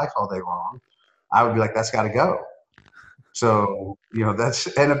banging my wife all day long, I would be like, that's got to go. So, that's,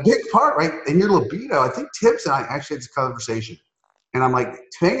 and a big part, right, in your libido, I think Tibbs and I actually had this conversation. And I'm like,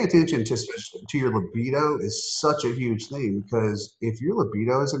 paying attention to your libido is such a huge thing because if your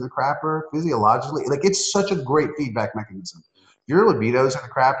libido is in the crapper physiologically, like it's such a great feedback mechanism. If your libido is in the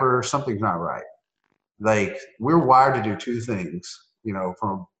crapper, something's not right. Like we're wired to do two things, from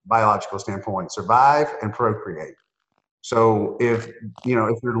a biological standpoint: survive and procreate. So if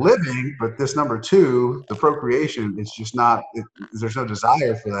you're living, but this number two, the procreation, is just not, there's no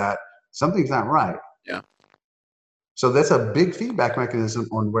desire for that, something's not right. Yeah. So that's a big feedback mechanism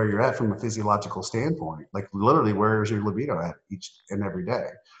on where you're at from a physiological standpoint. Like literally, where is your libido at each and every day?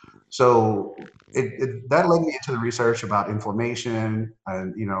 So that led me into the research about inflammation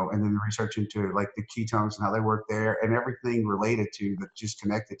and then the research into like the ketones and how they work there and everything related to that, just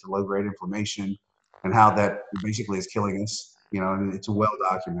connected to low grade inflammation and how that basically is killing us, and it's well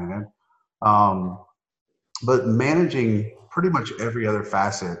documented. But managing pretty much every other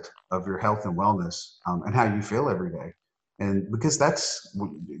facet of your health and wellness and how you feel every day. And because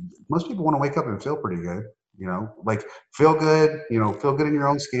most people want to wake up and feel pretty good, like feel good, feel good in your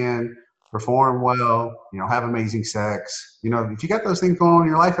own skin, perform well, have amazing sex. If you got those things going on in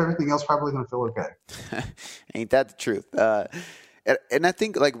your life, everything else probably going to feel okay. Ain't that the truth? And I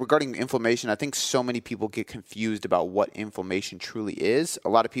think like regarding inflammation, I think so many people get confused about what inflammation truly is. A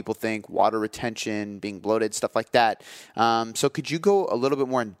lot of people think water retention, being bloated, stuff like that. So could you go a little bit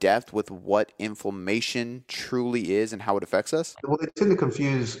more in depth with what inflammation truly is and how it affects us? Well, they tend to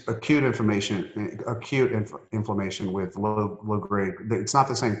confuse acute inflammation with low grade. It's not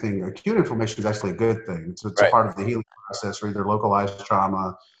the same thing. Acute inflammation is actually a good thing. It's right. A part of the healing process for either localized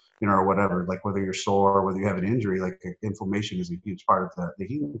trauma, or whatever, like whether you're sore, whether you have an injury, like inflammation is a huge part of the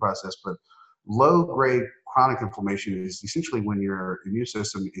healing process. But low grade chronic inflammation is essentially when your immune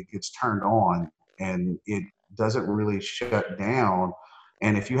system, it gets turned on and it doesn't really shut down.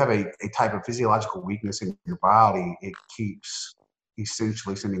 And if you have a type of physiological weakness in your body, it keeps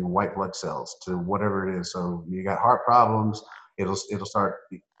essentially sending white blood cells to whatever it is. So you got heart problems, it'll start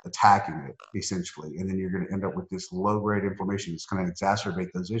attacking it essentially, and then you're going to end up with this low-grade inflammation. It's going to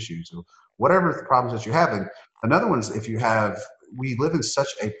exacerbate those issues. So whatever the problems that you have, and another one is we live in such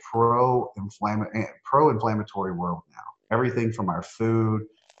a pro-inflammatory world now. Everything from our food.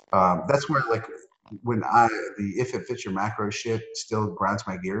 That's where like when the if it fits your macro shit still grinds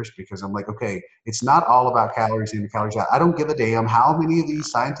my gears because I'm like, okay, it's not all about calories in, calories out. I don't give a damn how many of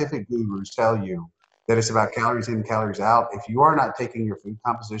these scientific gurus tell you that it's about calories in, calories out. If you are not taking your food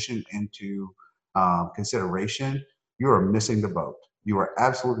composition into consideration, you are missing the boat. You are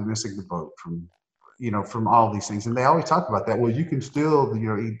absolutely missing the boat from all these things. And they always talk about that. Well, you can still,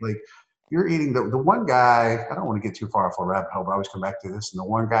 eat like, you're eating the one guy, I don't want to get too far off a rabbit hole, but I always come back to this. And the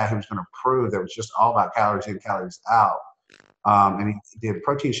one guy who was going to prove that it was just all about calories in, calories out. And he did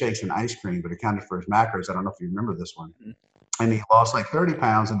protein shakes and ice cream, but accounted for his macros. I don't know if you remember this one. And he lost like 30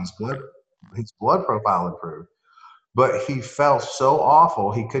 pounds and his blood profile improved. But he felt so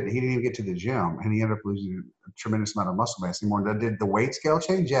awful, he didn't even get to the gym, and he ended up losing a tremendous amount of muscle mass anymore. Did the weight scale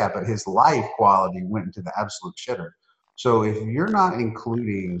change? Yeah, but his life quality went into the absolute shitter. So if you're not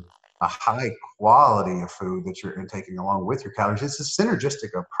including a high quality of food that you're intaking along with your calories, it's a synergistic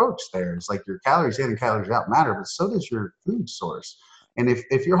approach there. It's like your calories in and calories out matter, but so does your food source. And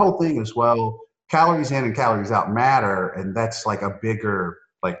if your whole thing is, well, calories in and calories out matter, and that's like a bigger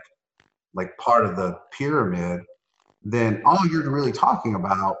like part of the pyramid, then all you're really talking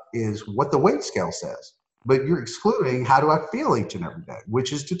about is what the weight scale says. But you're excluding how do I feel each and every day,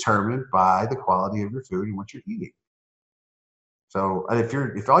 which is determined by the quality of your food and what you're eating. So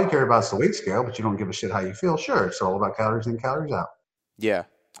if all you care about is the weight scale, but you don't give a shit how you feel, sure, it's all about calories in, calories out. Yeah,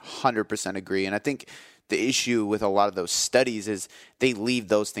 100% agree. And I think the issue with a lot of those studies is they leave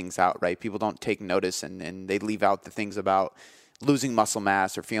those things out, right? People don't take notice, and they leave out the things about losing muscle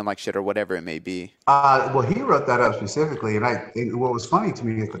mass or feeling like shit or whatever it may be. Well, he wrote that up specifically, and what was funny to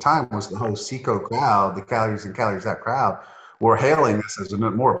me at the time was the whole CICO crowd, the calories in, calories out crowd, were hailing this as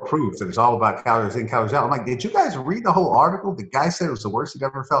more proof that it's all about calories in, calories out. I'm like, did you guys read the whole article? The guy said it was the worst he'd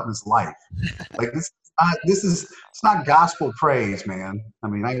ever felt in his life. Like it's not gospel praise, man. I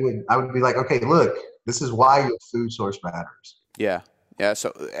mean, I would be like, okay, look, this is why your food source matters. Yeah. Yeah.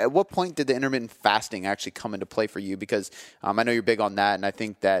 So at what point did the intermittent fasting actually come into play for you? Because I know you're big on that. And I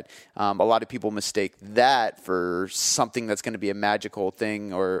think that a lot of people mistake that for something that's going to be a magical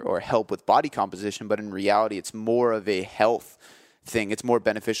thing or help with body composition. But in reality, it's more of a health thing. It's more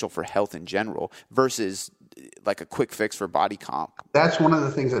beneficial for health in general versus like a quick fix for body comp. That's one of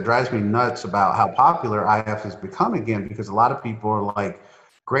the things that drives me nuts about how popular IF has become again, because a lot of people are like,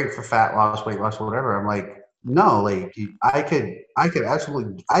 great for fat loss, weight loss, whatever. I'm like, no, like I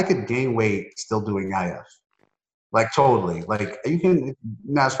could gain weight still doing IF, like totally. Like you can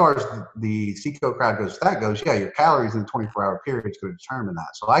now, as far as the CICO crowd goes, yeah, your calories in a 24-hour period is going to determine that.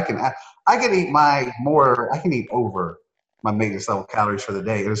 So I can eat over my maintenance level calories for the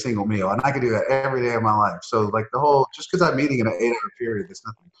day in a single meal, and I can do that every day of my life. So like just because I'm eating in an 8-hour period, that's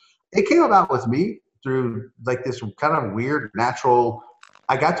nothing. It came about with me through like this kind of weird natural.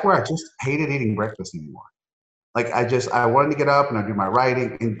 I got to where I just hated eating breakfast anymore. Like I wanted to get up and I do my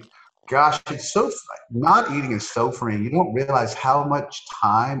writing, and gosh, it's not eating is so freeing. You don't realize how much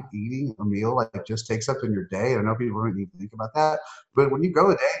time eating a meal like just takes up in your day. I know people don't even think about that, but when you go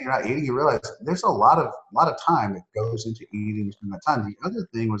a day and you're not eating, you realize there's a lot of time that goes into eating in that time. The other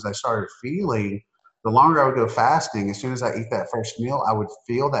thing was I started feeling the longer I would go fasting, as soon as I eat that first meal, I would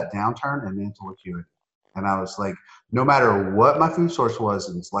feel that downturn and mental acuity. And I was like, no matter what my food source was,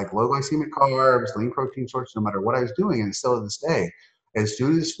 and it's like low glycemic carbs, lean protein source, no matter what I was doing, and still to this day, as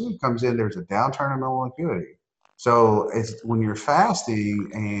soon as food comes in, there's a downturn in mental acuity. So it's when you're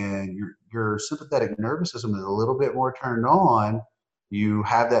fasting and your sympathetic nervous system is a little bit more turned on, you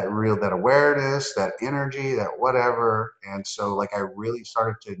have that awareness, that energy, that whatever. And so like I really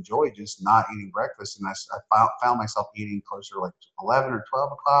started to enjoy just not eating breakfast, and I found myself eating closer to like 11 or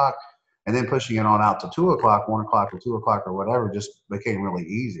 12 o'clock. And then pushing it on out to 2 o'clock, 1 o'clock, or 2 o'clock, or whatever, just became really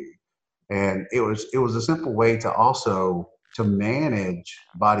easy. And it was a simple way to manage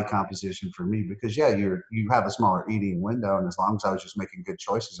body composition for me, because you have a smaller eating window, and as long as I was just making good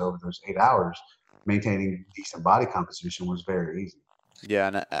choices over those 8 hours, maintaining decent body composition was very easy. Yeah,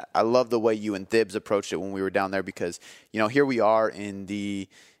 and I love the way you and Thibs approached it when we were down there, because here we are in the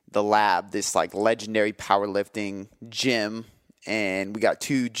lab, this like legendary powerlifting gym. And we got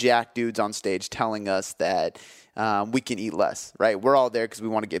two jack dudes on stage telling us that we can eat less, right? We're all there because we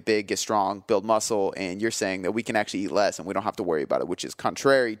want to get big, get strong, build muscle. And you're saying that we can actually eat less and we don't have to worry about it, which is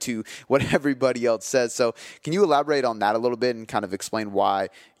contrary to what everybody else says. So can you elaborate on that a little bit and kind of explain why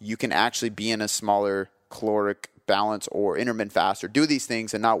you can actually be in a smaller caloric balance or intermittent fast or do these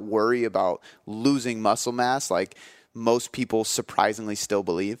things and not worry about losing muscle mass like most people surprisingly still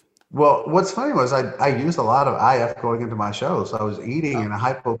believe? Well, what's funny was I used a lot of IF going into my show. So I was eating in a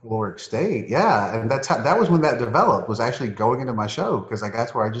hypocaloric state. Yeah. And that was when that developed, was actually going into my show, because I got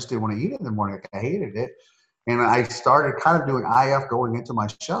to where I just didn't want to eat it in the morning. Like I hated it. And I started kind of doing IF going into my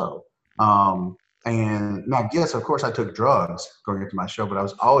show. And now, yes, of course I took drugs going into my show, but I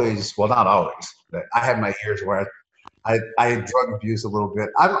was always, well, not always, but I had my years where I drug abuse a little bit.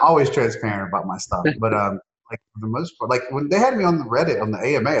 I'm always transparent about my stuff, but, like for the most part, like when they had me on the Reddit on the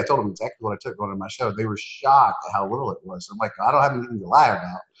AMA, I told them exactly what I took going to my show. They were shocked at how little it was. I'm like, I don't have anything to lie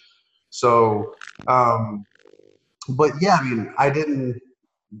about. So, um, but yeah, I mean, I didn't.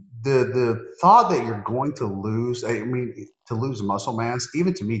 The thought that you're going to lose, I mean, to lose muscle mass,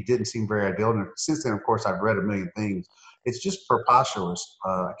 even to me, didn't seem very ideal. And since then, of course, I've read a million things. It's just preposterous.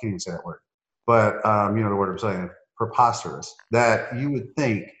 I can't even say that word, but you know the word I'm saying, preposterous. That you would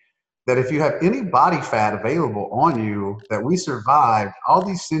think that if you have any body fat available on you, that we survived all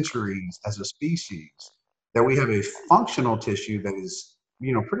these centuries as a species, that we have a functional tissue that is,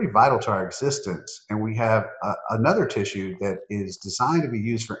 you know, pretty vital to our existence, and we have another tissue that is designed to be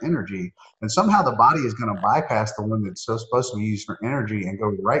used for energy, and somehow the body is going to bypass the one that's so supposed to be used for energy and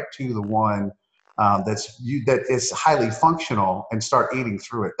go right to the one that is highly functional and start eating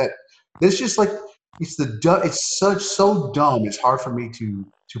through it. That it's just like it's such so dumb. It's hard for me to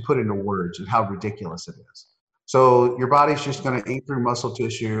put into words and how ridiculous it is. So your body's just going to eat through muscle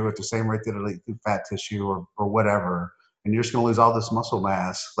tissue at the same rate that it'll eat through fat tissue or whatever, and you're just going to lose all this muscle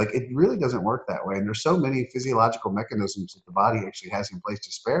mass. Like, it really doesn't work that way. And there's so many physiological mechanisms that the body actually has in place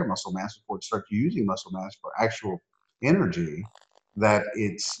to spare muscle mass before it starts using muscle mass for actual energy, that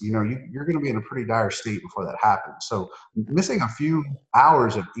it's, you know, you're going to be in a pretty dire state before that happens. So missing a few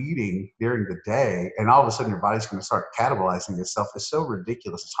hours of eating during the day and all of a sudden your body's going to start catabolizing itself is so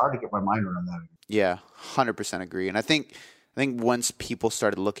ridiculous. It's hard to get my mind around that. Yeah, 100% agree. And I think once people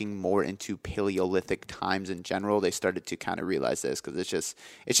started looking more into Paleolithic times in general, they started to kind of realize this, because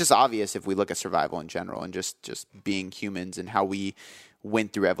it's just obvious if we look at survival in general and just being humans and how we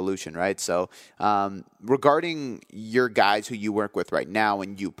went through evolution, right? So regarding your guys who you work with right now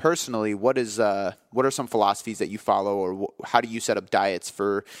and you personally, what are some philosophies that you follow, or how do you set up diets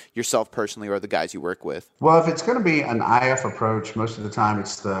for yourself personally or the guys you work with? Well, if it's going to be an IF approach, most of the time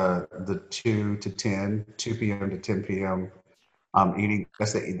it's the 2 to 10, 2 p.m. to 10 p.m. Eating.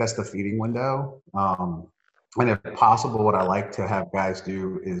 That's the feeding window. And if possible, what I like to have guys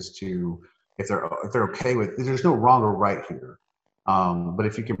do is to, if they're okay with, there's no wrong or right here. But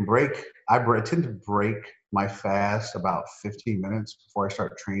if you can I tend to break my fast about 15 minutes before I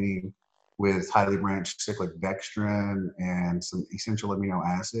start training with highly branched cyclic dextrin and some essential amino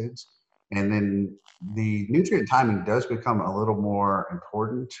acids. And then the nutrient timing does become a little more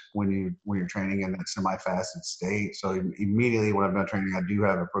important when you're training in that semi-fasted state. So immediately when I'm done training, I do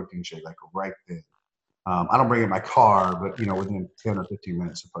have a protein shake like right then. I don't bring it in my car, but you know, within 10 or 15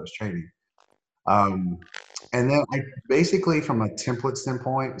 minutes of post training. And then I basically, from a template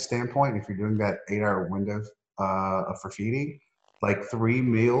standpoint, if you're doing that 8-hour window for feeding, like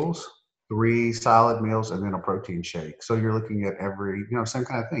 3 solid meals, and then a protein shake. So you're looking at same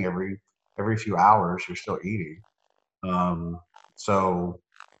kind of thing. Every few hours, you're still eating. So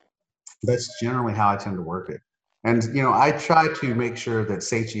that's generally how I tend to work it. And, you know, I try to make sure that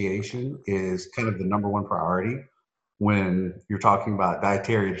satiation is kind of the number one priority when you're talking about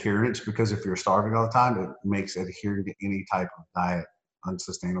dietary adherence, because if you're starving all the time, it makes adhering to any type of diet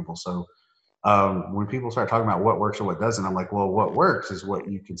unsustainable. So when people start talking about what works or what doesn't, I'm like, well, what works is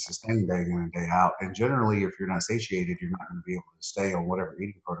what you can sustain day in and day out. And generally, if you're not satiated, you're not going to be able to stay on whatever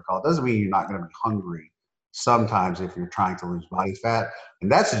eating protocol. It doesn't mean you're not going to be hungry sometimes if you're trying to lose body fat.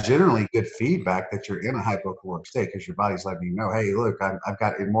 And that's generally good feedback that you're in a hypocaloric state, because your body's letting you know, hey, look, I've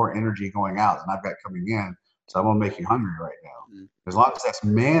got more energy going out than I've got coming in. So I'm going to make you hungry right now. As long as that's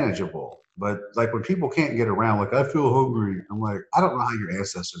manageable. But like when people can't get around, like, I feel hungry, I'm like, I don't know how your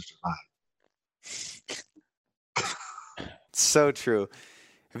ancestors survived. So true.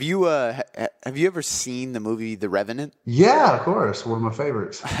 Have you ever seen the movie The Revenant? Yeah, of course. One of my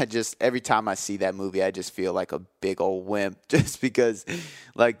favorites. Every time I see that movie, I just feel like a big old wimp, just because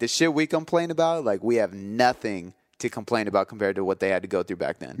like the shit we complain about, like we have nothing to complain about compared to what they had to go through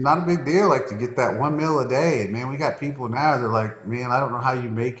back then. Not a big deal, like, to get that 1 meal a day. And man, we got people now, they're like, man, I don't know how you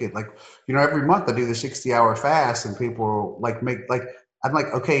make it. Like, you know, every month I do the 60-hour fast, and people I'm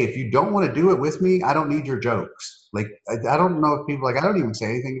like, okay, if you don't want to do it with me, I don't need your jokes. Like, I don't know if people, like, I don't even say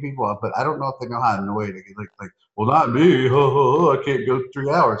anything to people, but I don't know if they know how annoyed they get. Like, well, not me. I can't go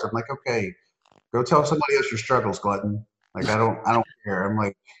 3 hours. I'm like, okay, go tell somebody else your struggles, glutton. Like, I don't care. I'm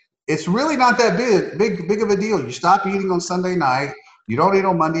like, it's really not that big of a deal. You stop eating on Sunday night. You don't eat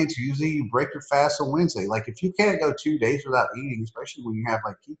on Monday and Tuesday. You break your fast on Wednesday. Like, if you can't go 2 days without eating, especially when you have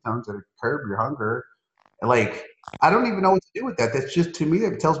like ketones that curb your hunger, like, I don't even know what to do with that. That's just, to me,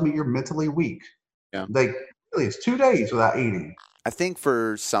 that tells me you're mentally weak. Yeah. Like, really, it's 2 days without eating. I think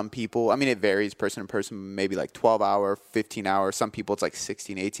for some people, I mean, it varies person to person, maybe like 12-hour, 15-hour. Some people it's like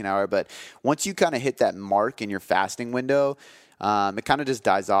 16, 18-hour. But once you kind of hit that mark in your fasting window, it kind of just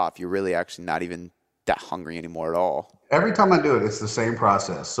dies off. You're really actually not even that hungry anymore at all. Every time I do it, it's the same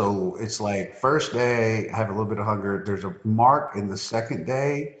process. So it's like, first day, I have a little bit of hunger. There's a mark in the second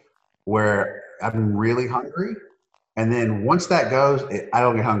day where I'm really hungry. And then once that goes, I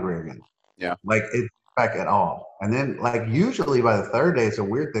don't get hungry again. Yeah. Like it back at all. And then like usually by the third day, it's a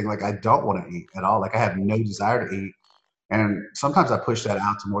weird thing. Like I don't want to eat at all. Like I have no desire to eat. And sometimes I push that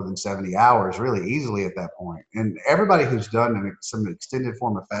out to more than 70 hours really easily at that point. And everybody who's done some extended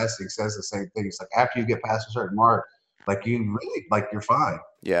form of fasting says the same thing. It's like after you get past a certain mark, like you really, like you're fine.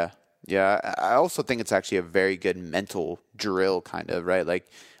 Yeah. Yeah. I also think it's actually a very good mental drill, kind of, right? Like,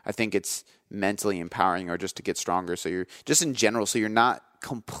 I think it's mentally empowering or just to get stronger. So you're just in general, so you're not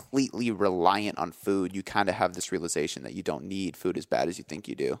completely reliant on food. You kind of have this realization that you don't need food as bad as you think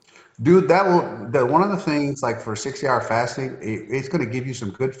you do. Dude, one of the things like for 60-hour fasting, it's going to give you some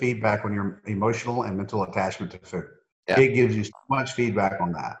good feedback on your emotional and mental attachment to food. Yeah. It gives you so much feedback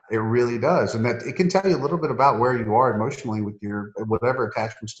on that. It really does. And that it can tell you a little bit about where you are emotionally with your whatever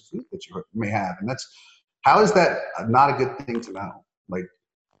attachments to food that you may have. And how is that not a good thing to know? Like,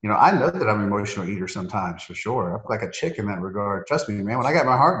 I know that I'm an emotional eater sometimes for sure. I'm like a chick in that regard. Trust me, man, when I got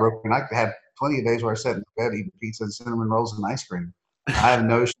my heart broken, I had plenty of days where I sat in bed eating pizza and cinnamon rolls and ice cream. I have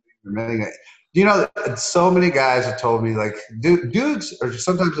no shame in admitting it. So many guys have told me, like, dudes are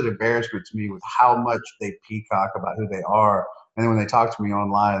sometimes an embarrassment to me with how much they peacock about who they are. And then when they talk to me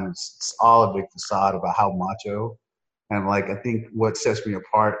online, it's all a big facade about how macho. And like, I think what sets me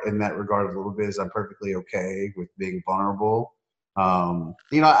apart in that regard a little bit is I'm perfectly okay with being vulnerable. I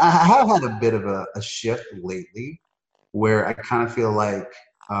have had a bit of a shift lately where I kind of feel like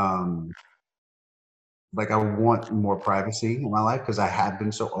I want more privacy in my life because I have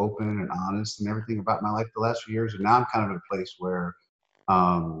been so open and honest and everything about my life the last few years. And now I'm kind of at a place where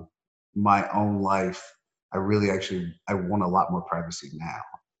um, my own life, I want a lot more privacy now.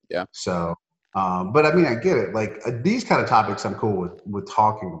 Yeah. So, but I mean, I get it. Like these kind of topics I'm cool with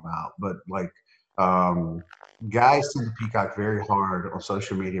talking about, but like um, guys tend to peacock very hard on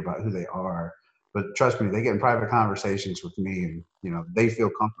social media about who they are. But trust me, they get in private conversations with me and, they feel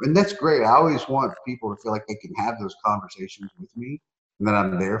comfortable. And that's great. I always want people to feel like they can have those conversations with me and that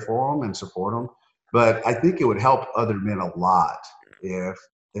I'm there for them and support them. But I think it would help other men a lot if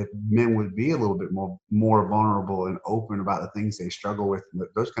men would be a little bit more vulnerable and open about the things they struggle with, and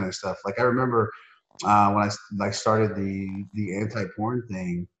those kind of stuff. Like I remember when I started the anti-porn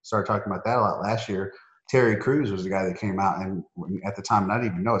thing, started talking about that a lot last year. Terry Crews was the guy that came out, and at the time, and I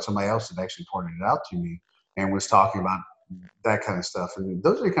didn't even know it. Somebody else had actually pointed it out to me and was talking about that kind of stuff. And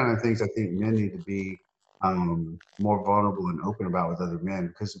those are the kind of things I think men need to be more vulnerable and open about with other men,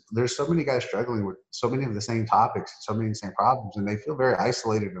 because there's so many guys struggling with so many of the same topics, so many of the same problems, and they feel very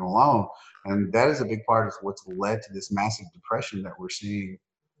isolated and alone. And that is a big part of what's led to this massive depression that we're seeing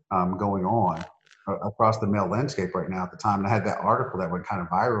going on across the male landscape right now at the time. And I had that article that went kind of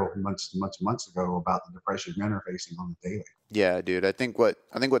viral months ago about the depression men are facing on the daily. Yeah, dude. I think what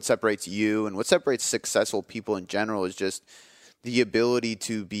separates you and what separates successful people in general is just the ability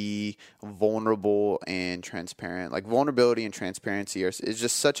to be vulnerable and transparent. Like vulnerability and transparency is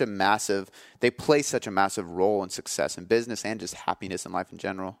just they play such a massive role in success in business and just happiness in life in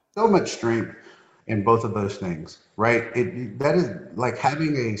general. So much strength in both of those things, right? That is like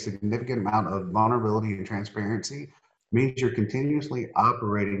having a significant amount of vulnerability and transparency means you're continuously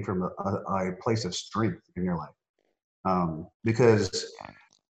operating from a place of strength in your life. Because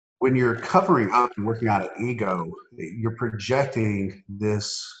when you're covering up and working out an ego, you're projecting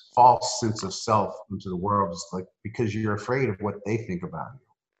this false sense of self into the world, like because you're afraid of what they think about you.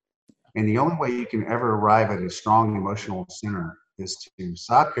 And the only way you can ever arrive at a strong emotional center is to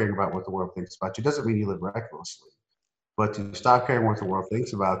stop caring about what the world thinks about you. Doesn't mean you live recklessly, but to stop caring what the world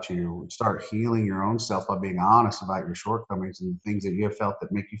thinks about you, start healing your own self by being honest about your shortcomings and the things that you have felt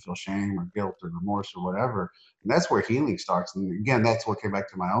that make you feel shame or guilt or remorse or whatever. And that's where healing starts. And again, that's what came back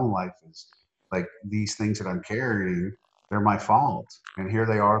to my own life is like these things that I'm carrying, they're my fault. And here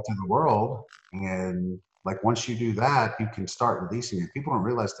they are to the world. And like once you do that, you can start releasing it. People don't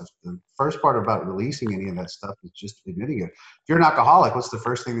realize the first part about releasing any of that stuff is just admitting it. If you're an alcoholic, what's the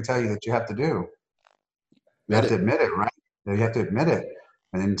first thing to tell you that you have to do? You have to admit it, right? You have to admit it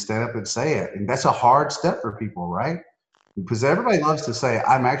and then stand up and say it. And that's a hard step for people, right? Because everybody loves to say,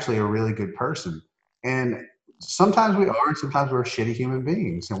 I'm actually a really good person. And sometimes we are, and sometimes we're shitty human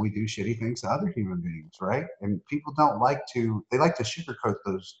beings and we do shitty things to other human beings, right? And people they like to sugarcoat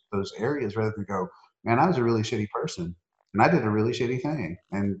those areas rather than go, man, I was a really shitty person and I did a really shitty thing.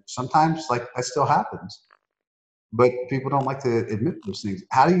 And sometimes like that still happens. But people don't like to admit those things.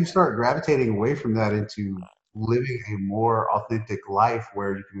 How do you start gravitating away from that into living a more authentic life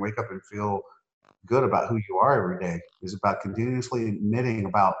where you can wake up and feel good about who you are every day? Is about continuously admitting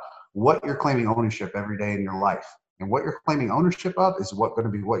about what you're claiming ownership every day in your life. And what you're claiming ownership of is going to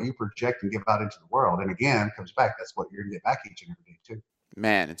be what you project and give out into the world. And again, it comes back. That's what you're going to get back each and every day too.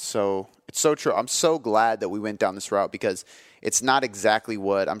 Man, it's so true. I'm so glad that we went down this route because it's not exactly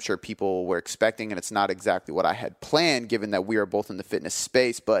what I'm sure people were expecting, and it's not exactly what I had planned, given that we are both in the fitness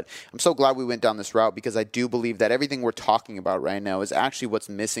space. But I'm so glad we went down this route because I do believe that everything we're talking about right now is actually what's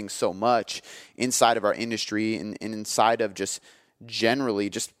missing so much inside of our industry and inside of just generally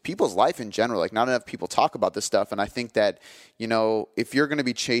just people's life in general. Like, not enough people talk about this stuff. And I think that, if you're going to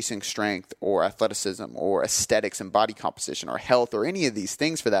be chasing strength or athleticism or aesthetics and body composition or health or any of these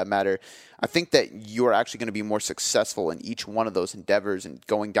things for that matter, I think that you're actually going to be more successful in each one of those endeavors and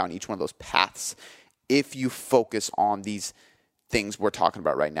going down each one of those paths if you focus on these things we're talking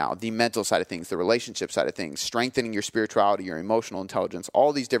about right now: the mental side of things, the relationship side of things, strengthening your spirituality, your emotional intelligence.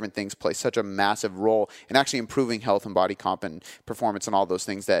 All these different things play such a massive role in actually improving health and body comp and performance and all those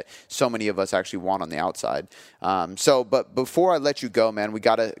things that so many of us actually want on the outside. But before I let you go, man, we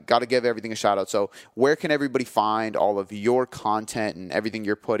gotta give everything a shout out. So where can everybody find all of your content and everything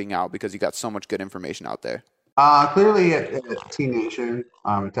you're putting out, because you got so much good information out there? Clearly at T Nation,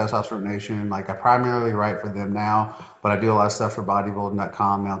 at Testosterone Nation. Like, I primarily write for them now, but I do a lot of stuff for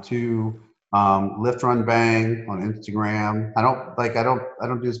bodybuilding.com now too. Lift Run Bang on Instagram. I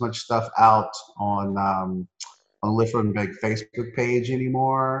don't do as much stuff out on Lift Run Bang Facebook page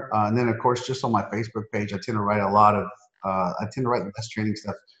anymore. And then of course, just on my Facebook page, I tend to write less training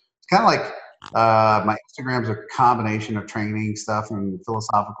stuff. It's kind of like my Instagram's a combination of training stuff and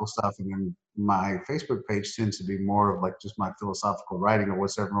philosophical stuff, and then my Facebook page tends to be more of like just my philosophical writing or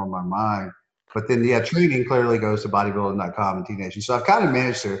what's ever on my mind. But then, training clearly goes to bodybuilding.com and T Nation. So I've kind of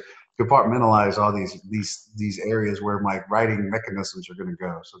managed to compartmentalize all these areas where my writing mechanisms are going to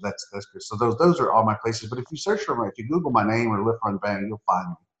go. So that's good. So those are all my places. But if you search for if you Google my name or Lift Run Bang, you'll find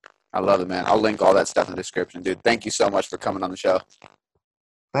me. I love it, man. I'll link all that stuff in the description, dude. Thank you so much for coming on the show.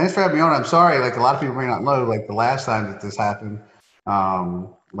 Thanks for having me on. I'm sorry, like a lot of people may not know, like the last time that this happened,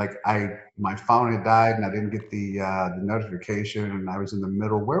 my phone had died and I didn't get the notification, and I was in the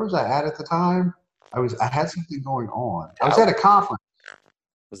middle. Where was I at the time? I had something going on. I was at a conference.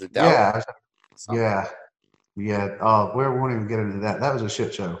 Was it Dallas? Yeah. Oh, we won't even get into that. That was a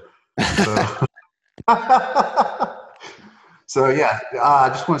shit show. So I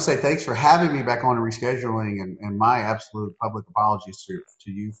just want to say thanks for having me back on and rescheduling, and my absolute public apologies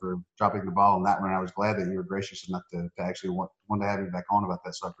to you for dropping the ball on that one. I was glad that you were gracious enough to actually want to have me back on about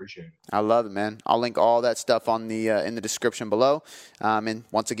that, so I appreciate it. I love it, man. I'll link all that stuff on the in the description below. And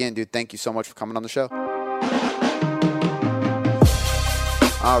once again, dude, thank you so much for coming on the show.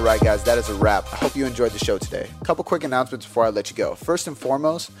 All right, guys, that is a wrap. I hope you enjoyed the show today. A couple quick announcements before I let you go. First and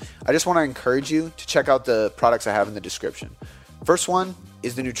foremost, I just want to encourage you to check out the products I have in the description. First one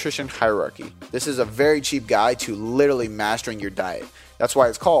is the Nutrition Hierarchy. This is a very cheap guide to literally mastering your diet. That's why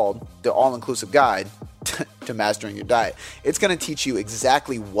it's called the All-Inclusive Guide to Mastering Your Diet. It's going to teach you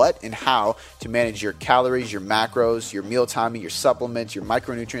exactly what and how to manage your calories, your macros, your meal timing, your supplements, your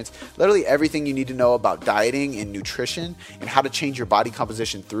micronutrients, literally everything you need to know about dieting and nutrition and how to change your body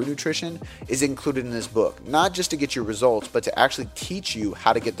composition through nutrition is included in this book. Not just to get your results, but to actually teach you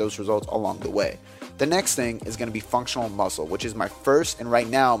how to get those results along the way. The next thing is going to be Functional Muscle, which is my first and right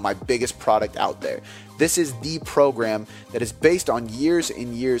now my biggest product out there. This is the program that is based on years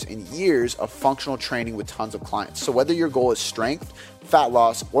and years and years of functional training with tons of clients. So whether your goal is strength, fat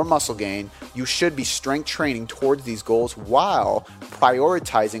loss, or muscle gain, you should be strength training towards these goals while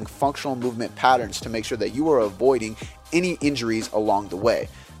prioritizing functional movement patterns to make sure that you are avoiding any injuries along the way.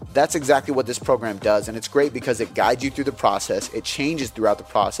 That's exactly what this program does, and it's great because it guides you through the process, it changes throughout the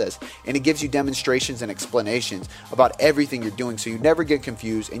process, and it gives you demonstrations and explanations about everything you're doing so you never get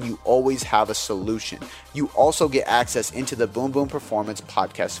confused and you always have a solution. You also get access into the Boom Boom Performance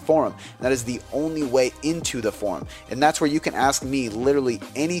Podcast Forum. And that is the only way into the forum, and that's where you can ask me literally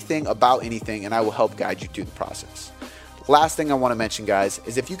anything about anything, and I will help guide you through the process. Last thing I want to mention, guys,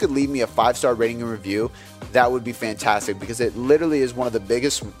 is if you could leave me a 5-star rating and review, that would be fantastic because it literally is one of the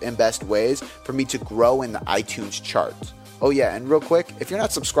biggest and best ways for me to grow in the iTunes charts. Oh yeah, and real quick, if you're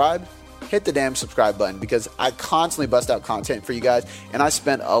not subscribed, hit the damn subscribe button because I constantly bust out content for you guys, and I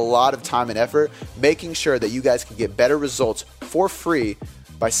spend a lot of time and effort making sure that you guys can get better results for free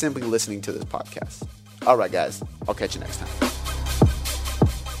by simply listening to this podcast. All right, guys, I'll catch you next time.